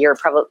that,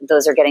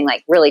 those are getting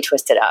like really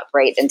twisted up,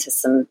 right? Into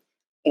some,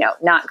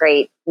 not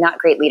great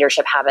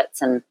leadership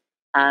habits. And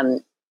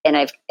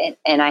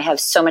I have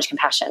so much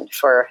compassion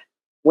for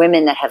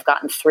women that have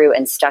gotten through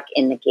and stuck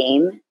in the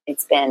game.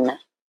 It's been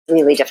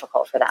really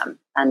difficult for them,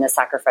 and the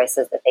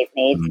sacrifices that they've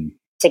made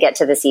to get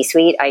to the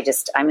C-suite,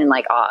 I'm in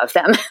like awe of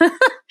them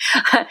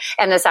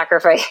and the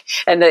sacrifice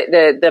and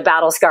the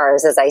battle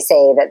scars, as I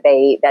say, that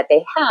they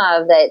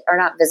have that are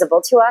not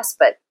visible to us,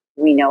 but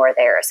we know are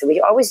there. So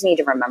we always need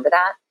to remember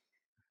that.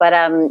 But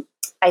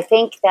I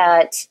think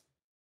that,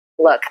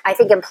 look, I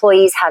think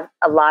employees have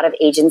a lot of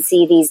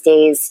agency these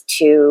days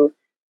to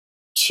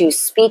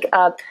speak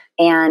up,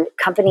 and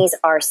companies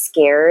are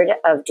scared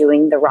of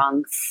doing the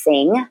wrong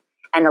thing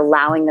and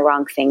allowing the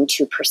wrong thing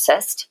to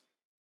persist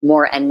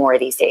more and more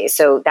these days.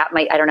 So that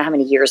I don't know how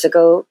many years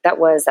ago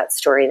that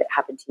story that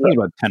happened to you. That was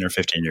about 10 or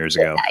 15 years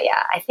ago.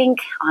 Yeah. I think,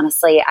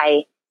 honestly,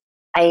 I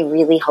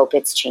really hope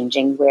it's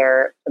changing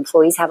where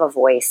employees have a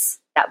voice.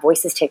 That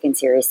voice is taken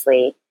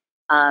seriously.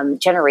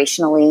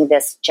 Generationally,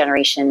 this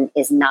generation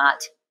is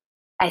not,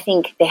 I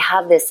think they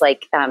have this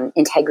like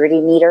integrity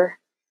meter.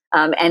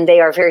 And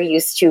they are very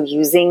used to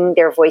using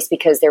their voice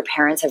because their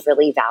parents have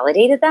really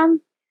validated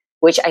them,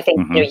 which I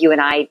think, you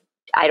and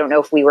I don't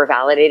know if we were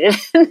validated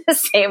in the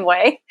same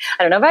way.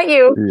 I don't know about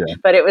you,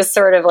 but it was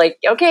sort of like,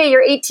 okay,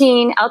 you're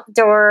 18, out the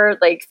door,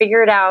 like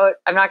figure it out.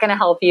 I'm not going to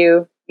help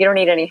you. You don't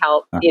need any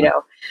help,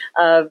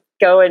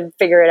 go and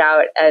figure it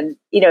out. And,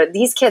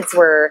 these kids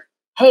were,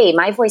 hey,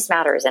 my voice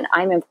matters and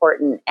I'm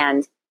important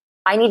and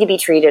I need to be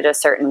treated a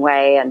certain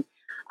way and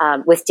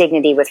with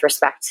dignity, with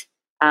respect.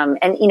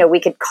 And we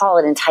could call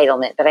it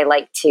entitlement, but I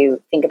like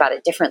to think about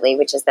it differently,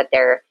 which is that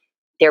they're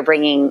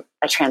bringing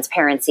a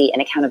transparency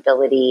and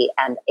accountability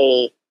and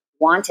a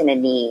want and a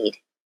need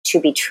to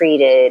be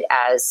treated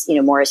as,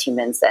 more as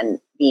humans than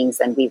beings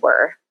than we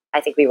were. I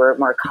think we were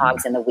more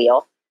cogs in the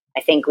wheel. I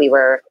think we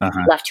were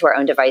left to our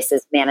own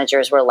devices.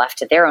 Managers were left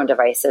to their own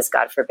devices,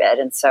 God forbid.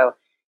 And so,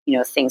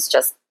 things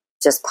just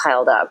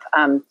piled up.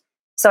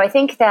 So I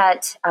think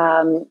that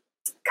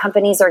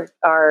companies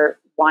are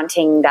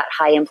wanting that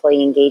high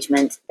employee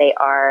engagement. They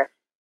are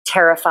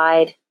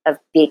terrified of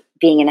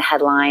being in a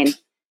headline.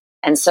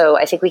 And so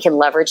I think we can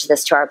leverage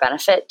this to our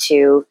benefit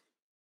to,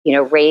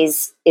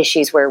 raise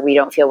issues where we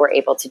don't feel we're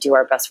able to do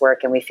our best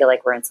work and we feel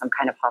like we're in some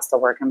kind of hostile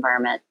work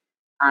environment.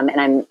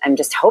 And I'm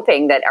just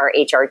hoping that our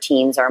HR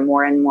teams are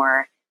more and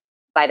more,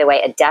 by the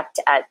way, adept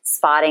at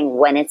spotting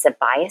when it's a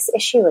bias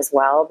issue as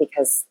well,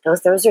 because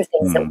those are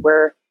things that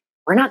we're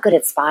not good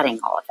at spotting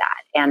all of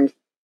that. And,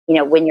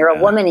 when you're a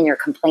woman and you're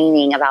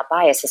complaining about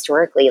bias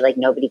historically, like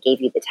nobody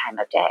gave you the time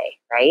of day,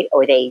 right?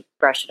 Or they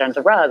brushed it under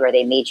the rug, or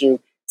they made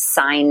you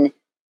sign,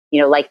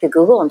 like the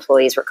Google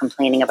employees were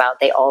complaining about,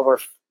 they all were,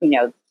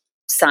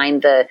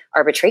 signed the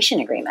arbitration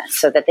agreement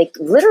so that they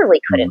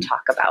literally couldn't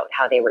talk about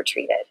how they were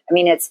treated. I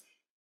mean, it's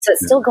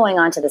still going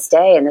on to this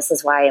day. And this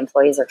is why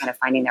employees are kind of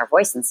finding their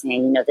voice and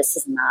saying, this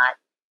is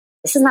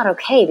not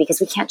okay, because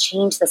we can't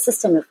change the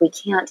system if we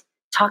can't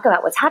talk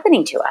about what's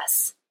happening to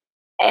us.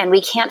 And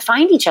we can't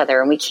find each other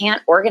and we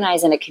can't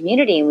organize in a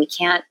community and we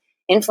can't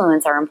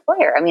influence our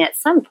employer. I mean, at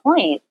some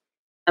point,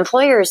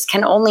 employers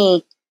can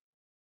only,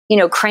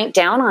 crank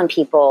down on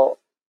people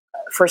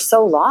for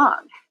so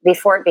long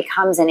before it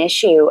becomes an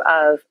issue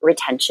of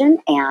retention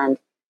and,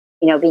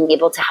 being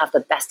able to have the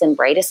best and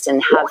brightest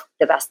and have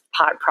the best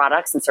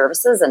products and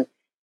services. And,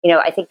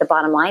 I think the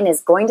bottom line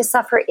is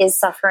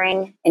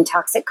suffering in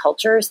toxic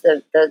cultures.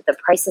 The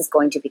price is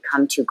going to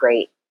become too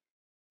great.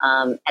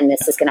 And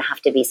this is going to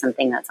have to be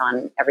something that's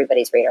on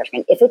everybody's radar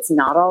screen. If it's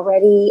not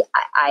already,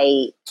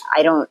 I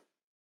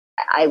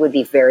would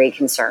be very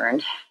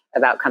concerned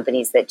about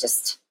companies that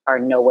just are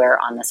nowhere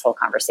on this whole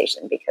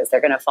conversation, because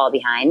they're going to fall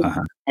behind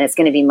and it's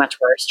going to be much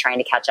worse trying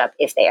to catch up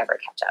if they ever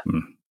catch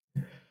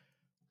up.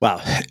 Wow.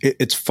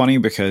 It's funny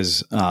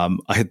because I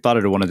had thought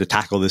I wanted to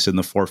tackle this in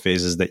the 4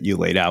 phases that you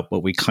laid out,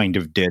 but we kind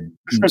of did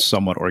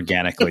somewhat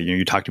organically.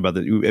 You talked about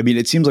that. I mean,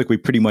 it seems like we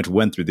pretty much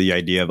went through the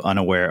idea of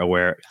unaware,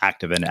 aware,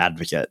 active, and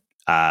advocate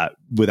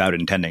without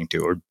intending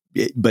to,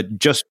 but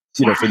just,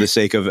 for the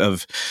sake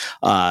of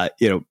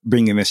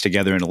bringing this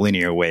together in a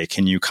linear way,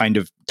 can you kind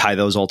of tie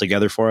those all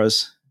together for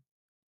us?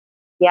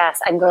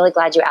 Yes, I'm really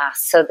glad you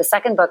asked. So the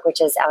second book,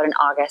 which is out in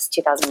August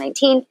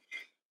 2019,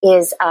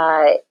 is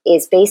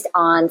based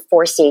on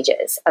 4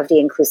 stages of the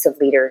inclusive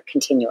leader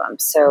continuum.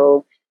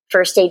 So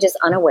first stage is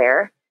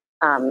unaware.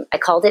 I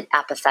called it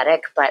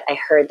apathetic, but I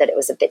heard that it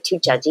was a bit too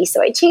judgy,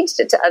 so I changed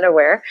it to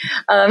unaware.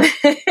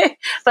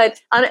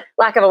 But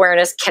lack of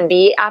awareness can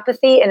be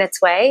apathy in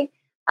its way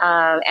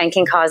and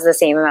can cause the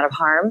same amount of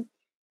harm.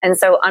 And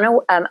so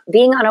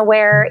being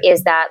unaware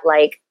is that,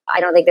 like, I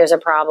don't think there's a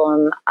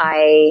problem.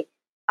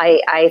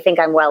 I think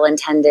I'm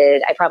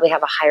well-intended. I probably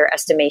have a higher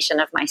estimation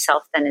of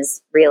myself than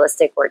is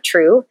realistic or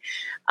true.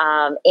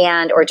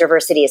 Or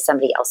diversity is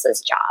somebody else's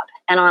job.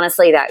 And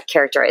honestly, that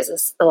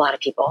characterizes a lot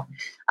of people.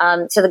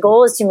 So the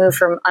goal is to move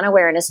from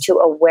unawareness to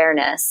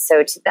awareness.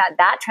 So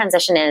that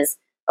transition is,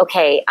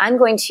 okay, I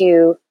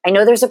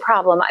know there's a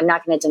problem. I'm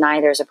not going to deny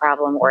there's a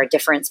problem or a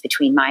difference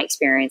between my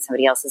experience,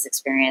 somebody else's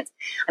experience.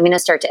 I'm going to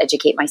start to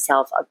educate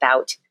myself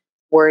about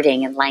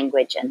wording and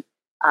language and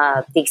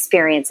the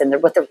experience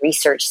and what the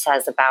research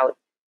says about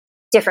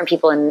different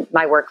people in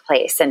my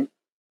workplace and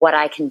what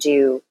I can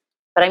do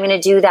But I'm going to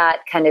do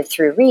that kind of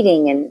through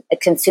reading and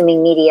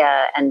consuming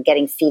media and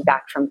getting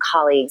feedback from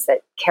colleagues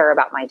that care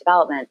about my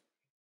development.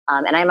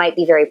 And I might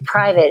be very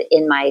private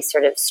in my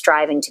sort of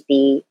striving to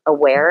be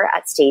aware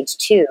at stage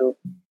 2,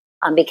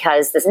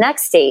 because this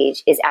next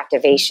stage is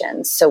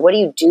activation. So what do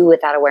you do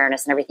with that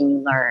awareness and everything you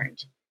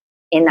learned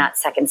in that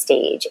second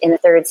stage? In the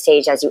third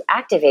stage, as you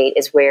activate,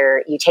 is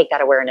where you take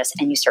that awareness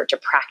and you start to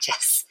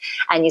practice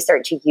and you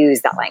start to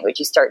use that language.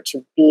 You start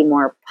to be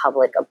more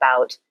public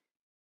about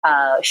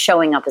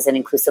showing up as an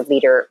inclusive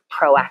leader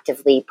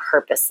proactively,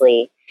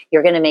 purposely.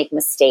 You're going to make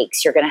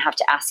mistakes. You're going to have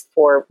to ask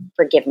for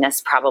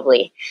forgiveness,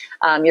 probably.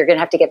 You're going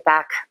to have to get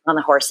back on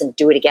the horse and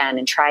do it again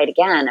and try it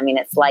again. I mean,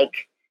 it's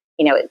like,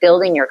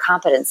 building your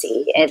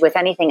competency. And with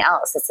anything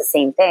else, it's the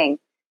same thing.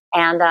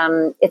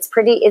 And it's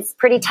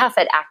pretty tough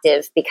at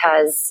Active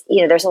because,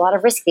 there's a lot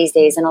of risk these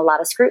days and a lot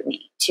of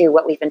scrutiny to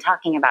what we've been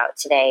talking about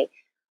today.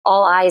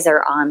 All eyes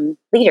are on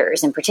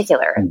leaders in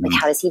particular. Mm-hmm. Like,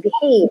 how does he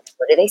behave?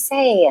 What do they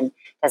say? And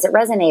does it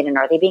resonate? And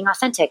are they being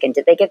authentic? And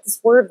did they get this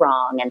word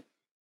wrong? And,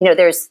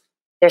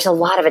 there's a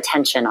lot of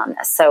attention on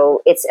this.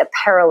 So it's a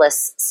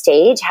perilous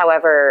stage.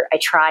 However, I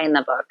try in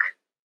the book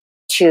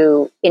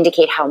to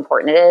indicate how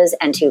important it is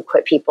and to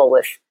equip people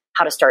with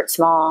how to start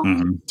small,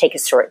 mm-hmm. take a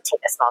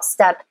small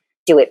step,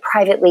 do it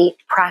privately,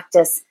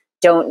 practice,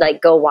 don't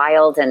go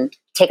wild and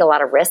take a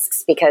lot of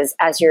risks, because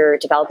as you're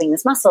developing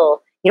this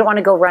muscle, you don't want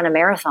to go run a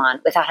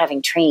marathon without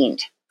having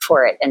trained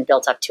for it and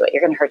built up to it.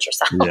 You're going to hurt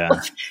yourself.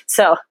 Yeah.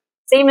 So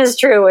same is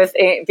true with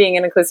being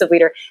an inclusive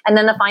leader. And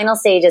then the final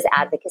stage is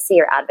advocacy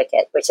or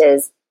advocate, which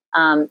is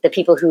the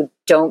people who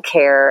don't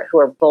care, who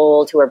are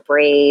bold, who are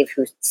brave,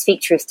 who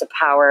speak truth to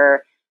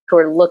power, who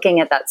are looking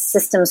at that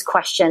systems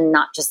question,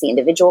 not just the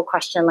individual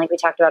question like we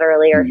talked about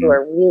earlier,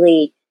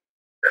 mm-hmm.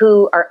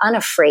 who are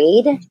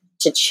unafraid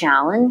to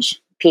challenge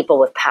people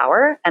with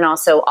power. And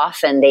also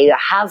often they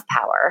have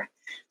power.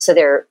 So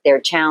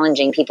they're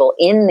challenging people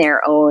in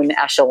their own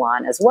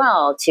echelon as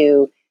well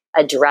to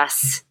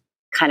address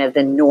kind of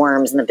the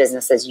norms and the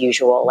business as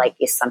usual, like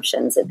the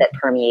assumptions that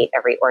permeate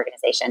every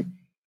organization.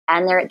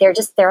 And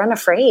they're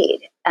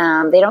unafraid.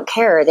 They don't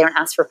care. They don't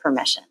ask for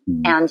permission.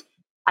 Mm-hmm. And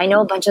I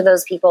know a bunch of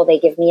those people. They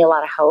give me a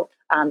lot of hope.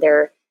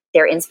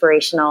 They're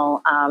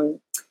inspirational.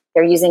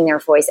 They're using their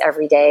voice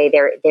every day.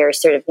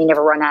 They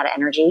never run out of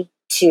energy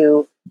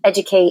to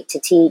educate, to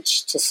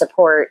teach, to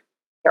support.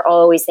 They're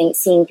always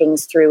seeing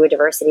things through a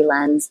diversity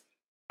lens.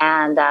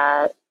 And,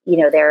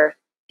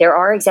 there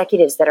are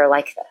executives that are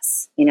like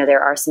this.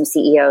 There are some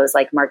CEOs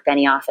like Mark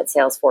Benioff at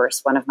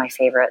Salesforce, one of my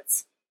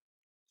favorites.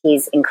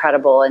 He's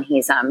incredible. And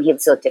he's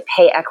looked at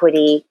pay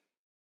equity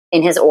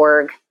in his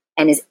org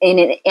and is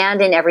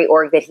in every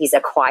org that he's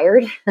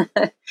acquired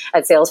at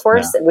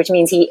Salesforce, which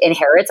means he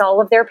inherits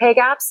all of their pay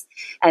gaps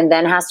and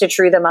then has to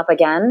true them up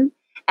again.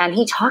 And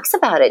he talks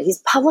about it. He's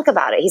public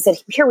about it. He said,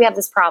 here we have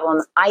this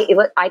problem.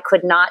 I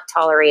could not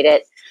tolerate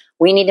it.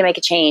 We need to make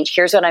a change.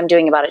 Here's what I'm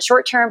doing about it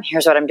short term.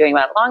 Here's what I'm doing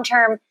about it long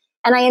term.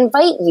 And I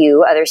invite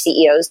you, other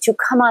CEOs, to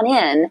come on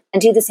in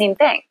and do the same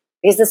thing,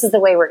 because this is the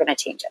way we're going to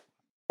change it.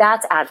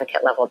 That's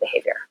advocate level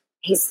behavior.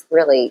 He's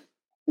really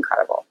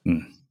incredible.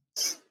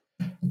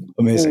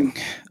 Amazing.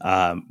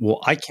 Well,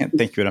 I can't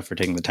thank you enough for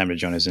taking the time to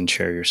join us and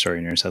share your story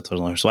and your South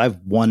Wales. So I have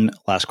one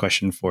last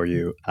question for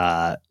you,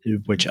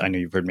 which I know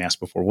you've heard me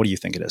ask before. What do you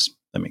think it is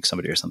that makes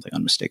somebody or something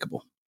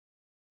unmistakable?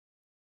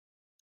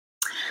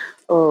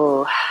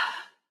 Oh,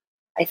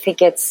 I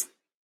think it's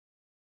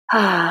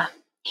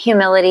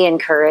humility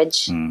and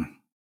courage.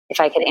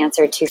 If I could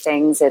answer two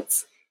things,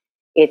 it's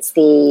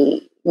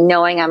the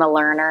knowing I'm a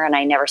learner and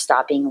I never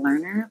stop being a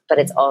learner, but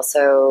it's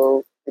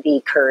also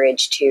the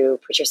courage to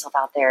put yourself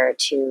out there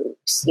to,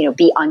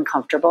 be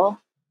uncomfortable.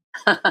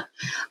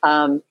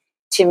 To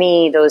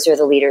me, those are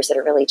the leaders that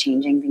are really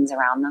changing things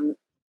around them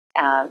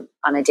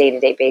on a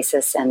day-to-day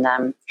basis.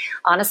 And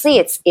honestly,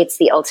 it's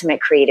the ultimate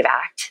creative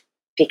act,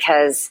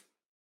 because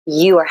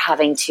you are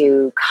having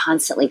to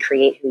constantly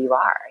create who you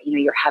are.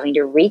 You're having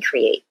to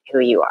recreate who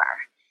you are.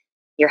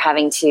 You're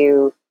having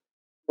to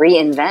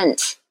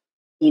reinvent,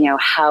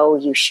 how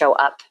you show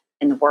up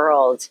in the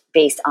world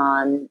based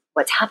on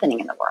what's happening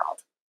in the world.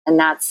 And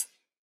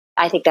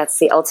I think that's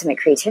the ultimate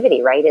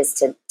creativity, right? Is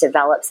to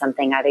develop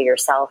something, either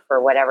yourself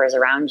or whatever is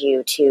around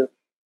you, to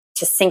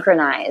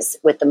synchronize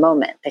with the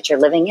moment that you're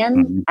living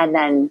in, mm-hmm. and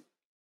then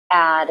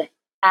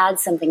add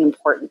something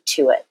important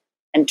to it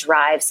and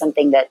drive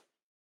something that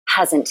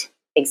hasn't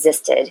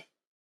existed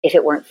if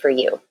it weren't for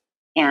you.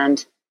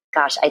 And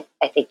gosh, I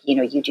think,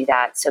 you do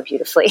that so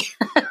beautifully.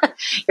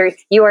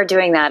 You are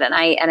doing that. And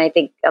I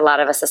think a lot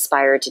of us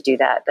aspire to do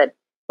that. But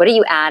what are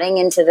you adding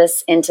into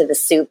the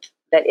soup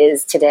that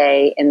is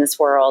today in this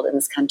world, in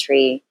this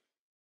country?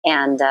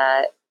 And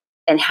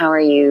how are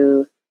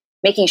you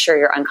making sure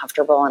you're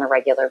uncomfortable on a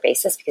regular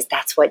basis? Because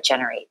that's what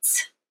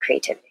generates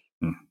creativity.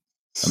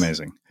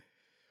 Amazing.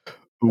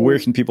 Where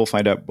can people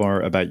find out more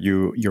about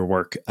you, your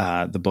work,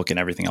 the book, and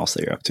everything else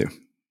that you're up to?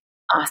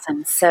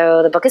 Awesome.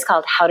 So the book is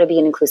called How to Be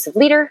an Inclusive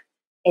Leader.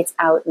 It's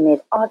out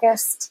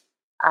mid-August.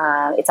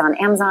 It's on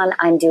Amazon.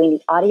 I'm doing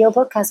the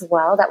audiobook as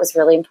well. That was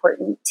really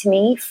important to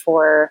me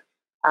for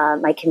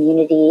my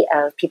community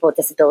of people with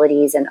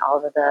disabilities and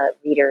all of the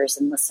readers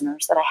and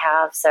listeners that I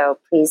have. So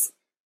please,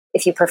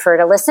 if you prefer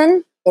to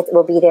listen, it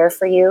will be there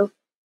for you.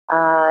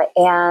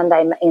 And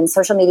I'm in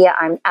social media.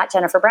 I'm at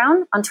Jennifer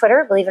Brown on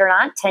Twitter. Believe it or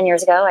not, 10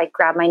 years ago, I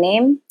grabbed my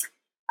name.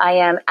 I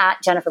am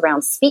at Jennifer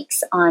Brown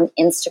Speaks on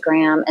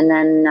Instagram, and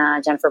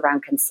then Jennifer Brown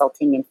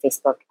Consulting in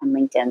Facebook and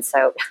LinkedIn.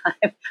 So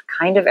I'm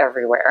kind of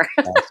everywhere.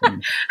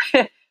 Awesome.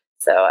 Yeah.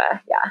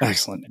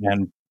 Excellent.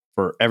 And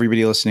for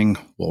everybody listening,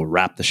 we'll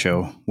wrap the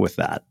show with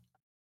that.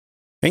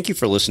 Thank you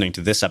for listening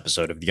to this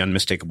episode of the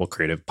Unmistakable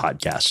Creative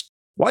Podcast.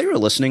 While you were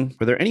listening,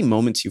 were there any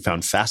moments you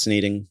found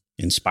fascinating,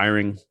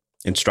 inspiring,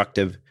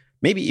 instructive,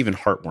 maybe even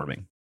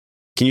heartwarming?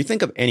 Can you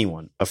think of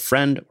anyone, a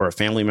friend or a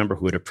family member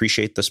who would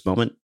appreciate this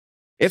moment?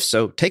 If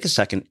so, take a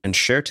second and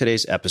share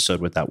today's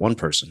episode with that one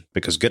person,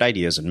 because good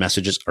ideas and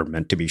messages are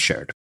meant to be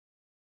shared.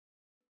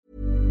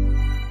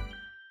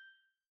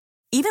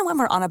 Even when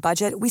we're on a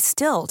budget, we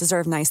still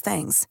deserve nice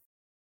things.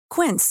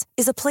 Quince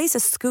is a place to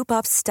scoop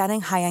up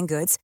stunning high-end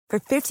goods for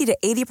 50 to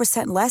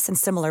 80% less than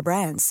similar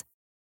brands.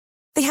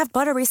 They have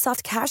buttery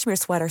soft cashmere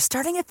sweaters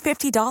starting at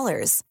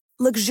 $50,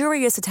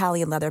 luxurious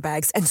Italian leather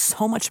bags, and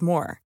so much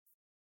more.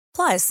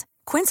 Plus,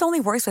 Quince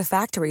only works with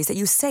factories that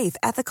use safe,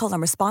 ethical,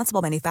 and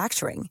responsible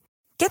manufacturing.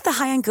 Get the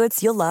high-end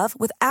goods you'll love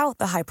without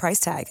the high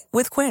price tag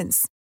with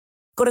Quince.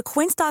 Go to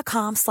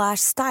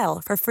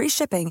quince.com/style for free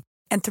shipping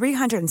and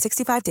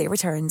 365-day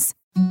returns.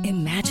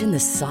 Imagine the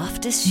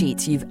softest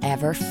sheets you've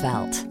ever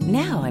felt.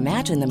 Now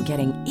imagine them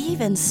getting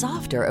even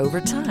softer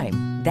over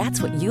time.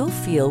 That's what you'll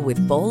feel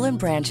with Boll &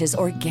 Branch's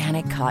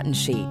organic cotton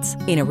sheets.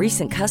 In a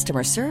recent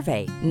customer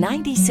survey,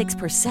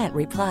 96%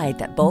 replied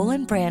that Boll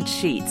 & Branch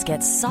sheets get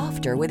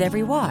softer with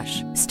every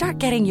wash. Start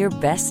getting your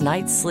best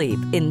night's sleep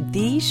in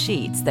these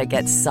sheets that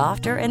get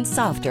softer and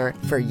softer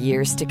for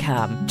years to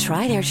come.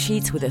 Try their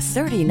sheets with a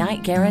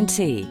 30-night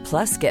guarantee.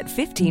 Plus, get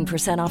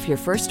 15% off your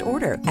first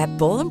order at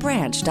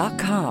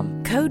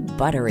bollandbranch.com. Code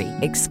BUTTERY.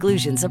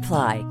 Exclusions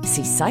apply.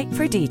 See site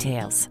for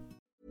details.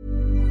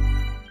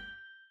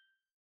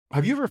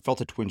 Have you ever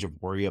felt a twinge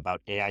of worry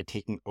about AI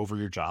taking over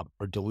your job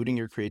or diluting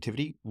your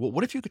creativity? Well,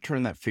 what if you could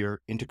turn that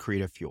fear into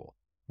creative fuel?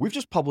 We've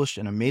just published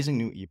an amazing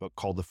new ebook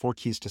called The 4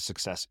 Keys to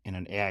Success in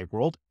an AI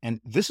World,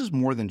 and this is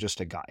more than just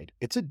a guide.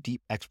 It's a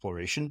deep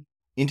exploration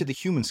into the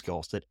human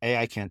skills that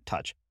AI can't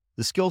touch,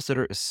 the skills that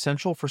are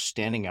essential for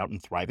standing out and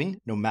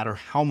thriving, no matter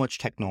how much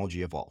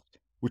technology evolves.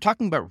 We're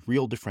talking about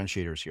real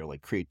differentiators here,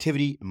 like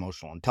creativity,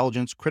 emotional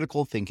intelligence,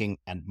 critical thinking,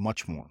 and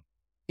much more.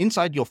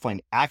 Inside, you'll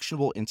find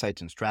actionable insights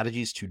and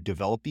strategies to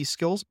develop these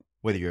skills,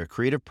 whether you're a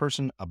creative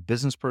person, a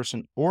business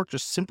person, or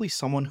just simply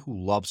someone who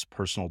loves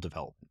personal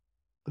development.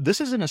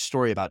 This isn't a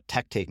story about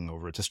tech taking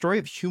over. It's a story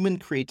of human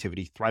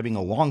creativity thriving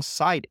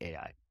alongside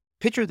AI.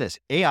 Picture this,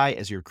 AI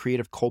as your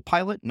creative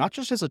co-pilot, not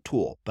just as a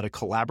tool, but a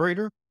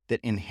collaborator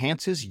that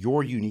enhances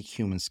your unique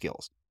human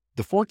skills.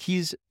 The 4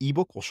 Keys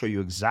ebook will show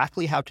you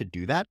exactly how to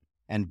do that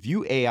and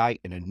view AI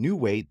in a new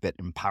way that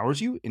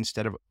empowers you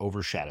instead of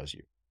overshadows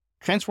you.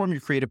 Transform your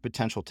creative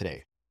potential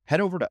today.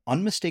 Head over to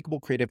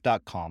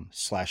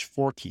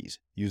unmistakablecreative.com/4keys.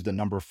 Use the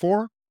number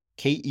 4,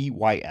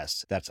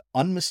 KEYS. That's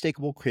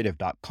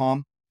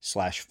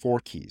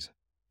unmistakablecreative.com/4keys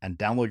and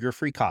download your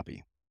free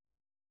copy.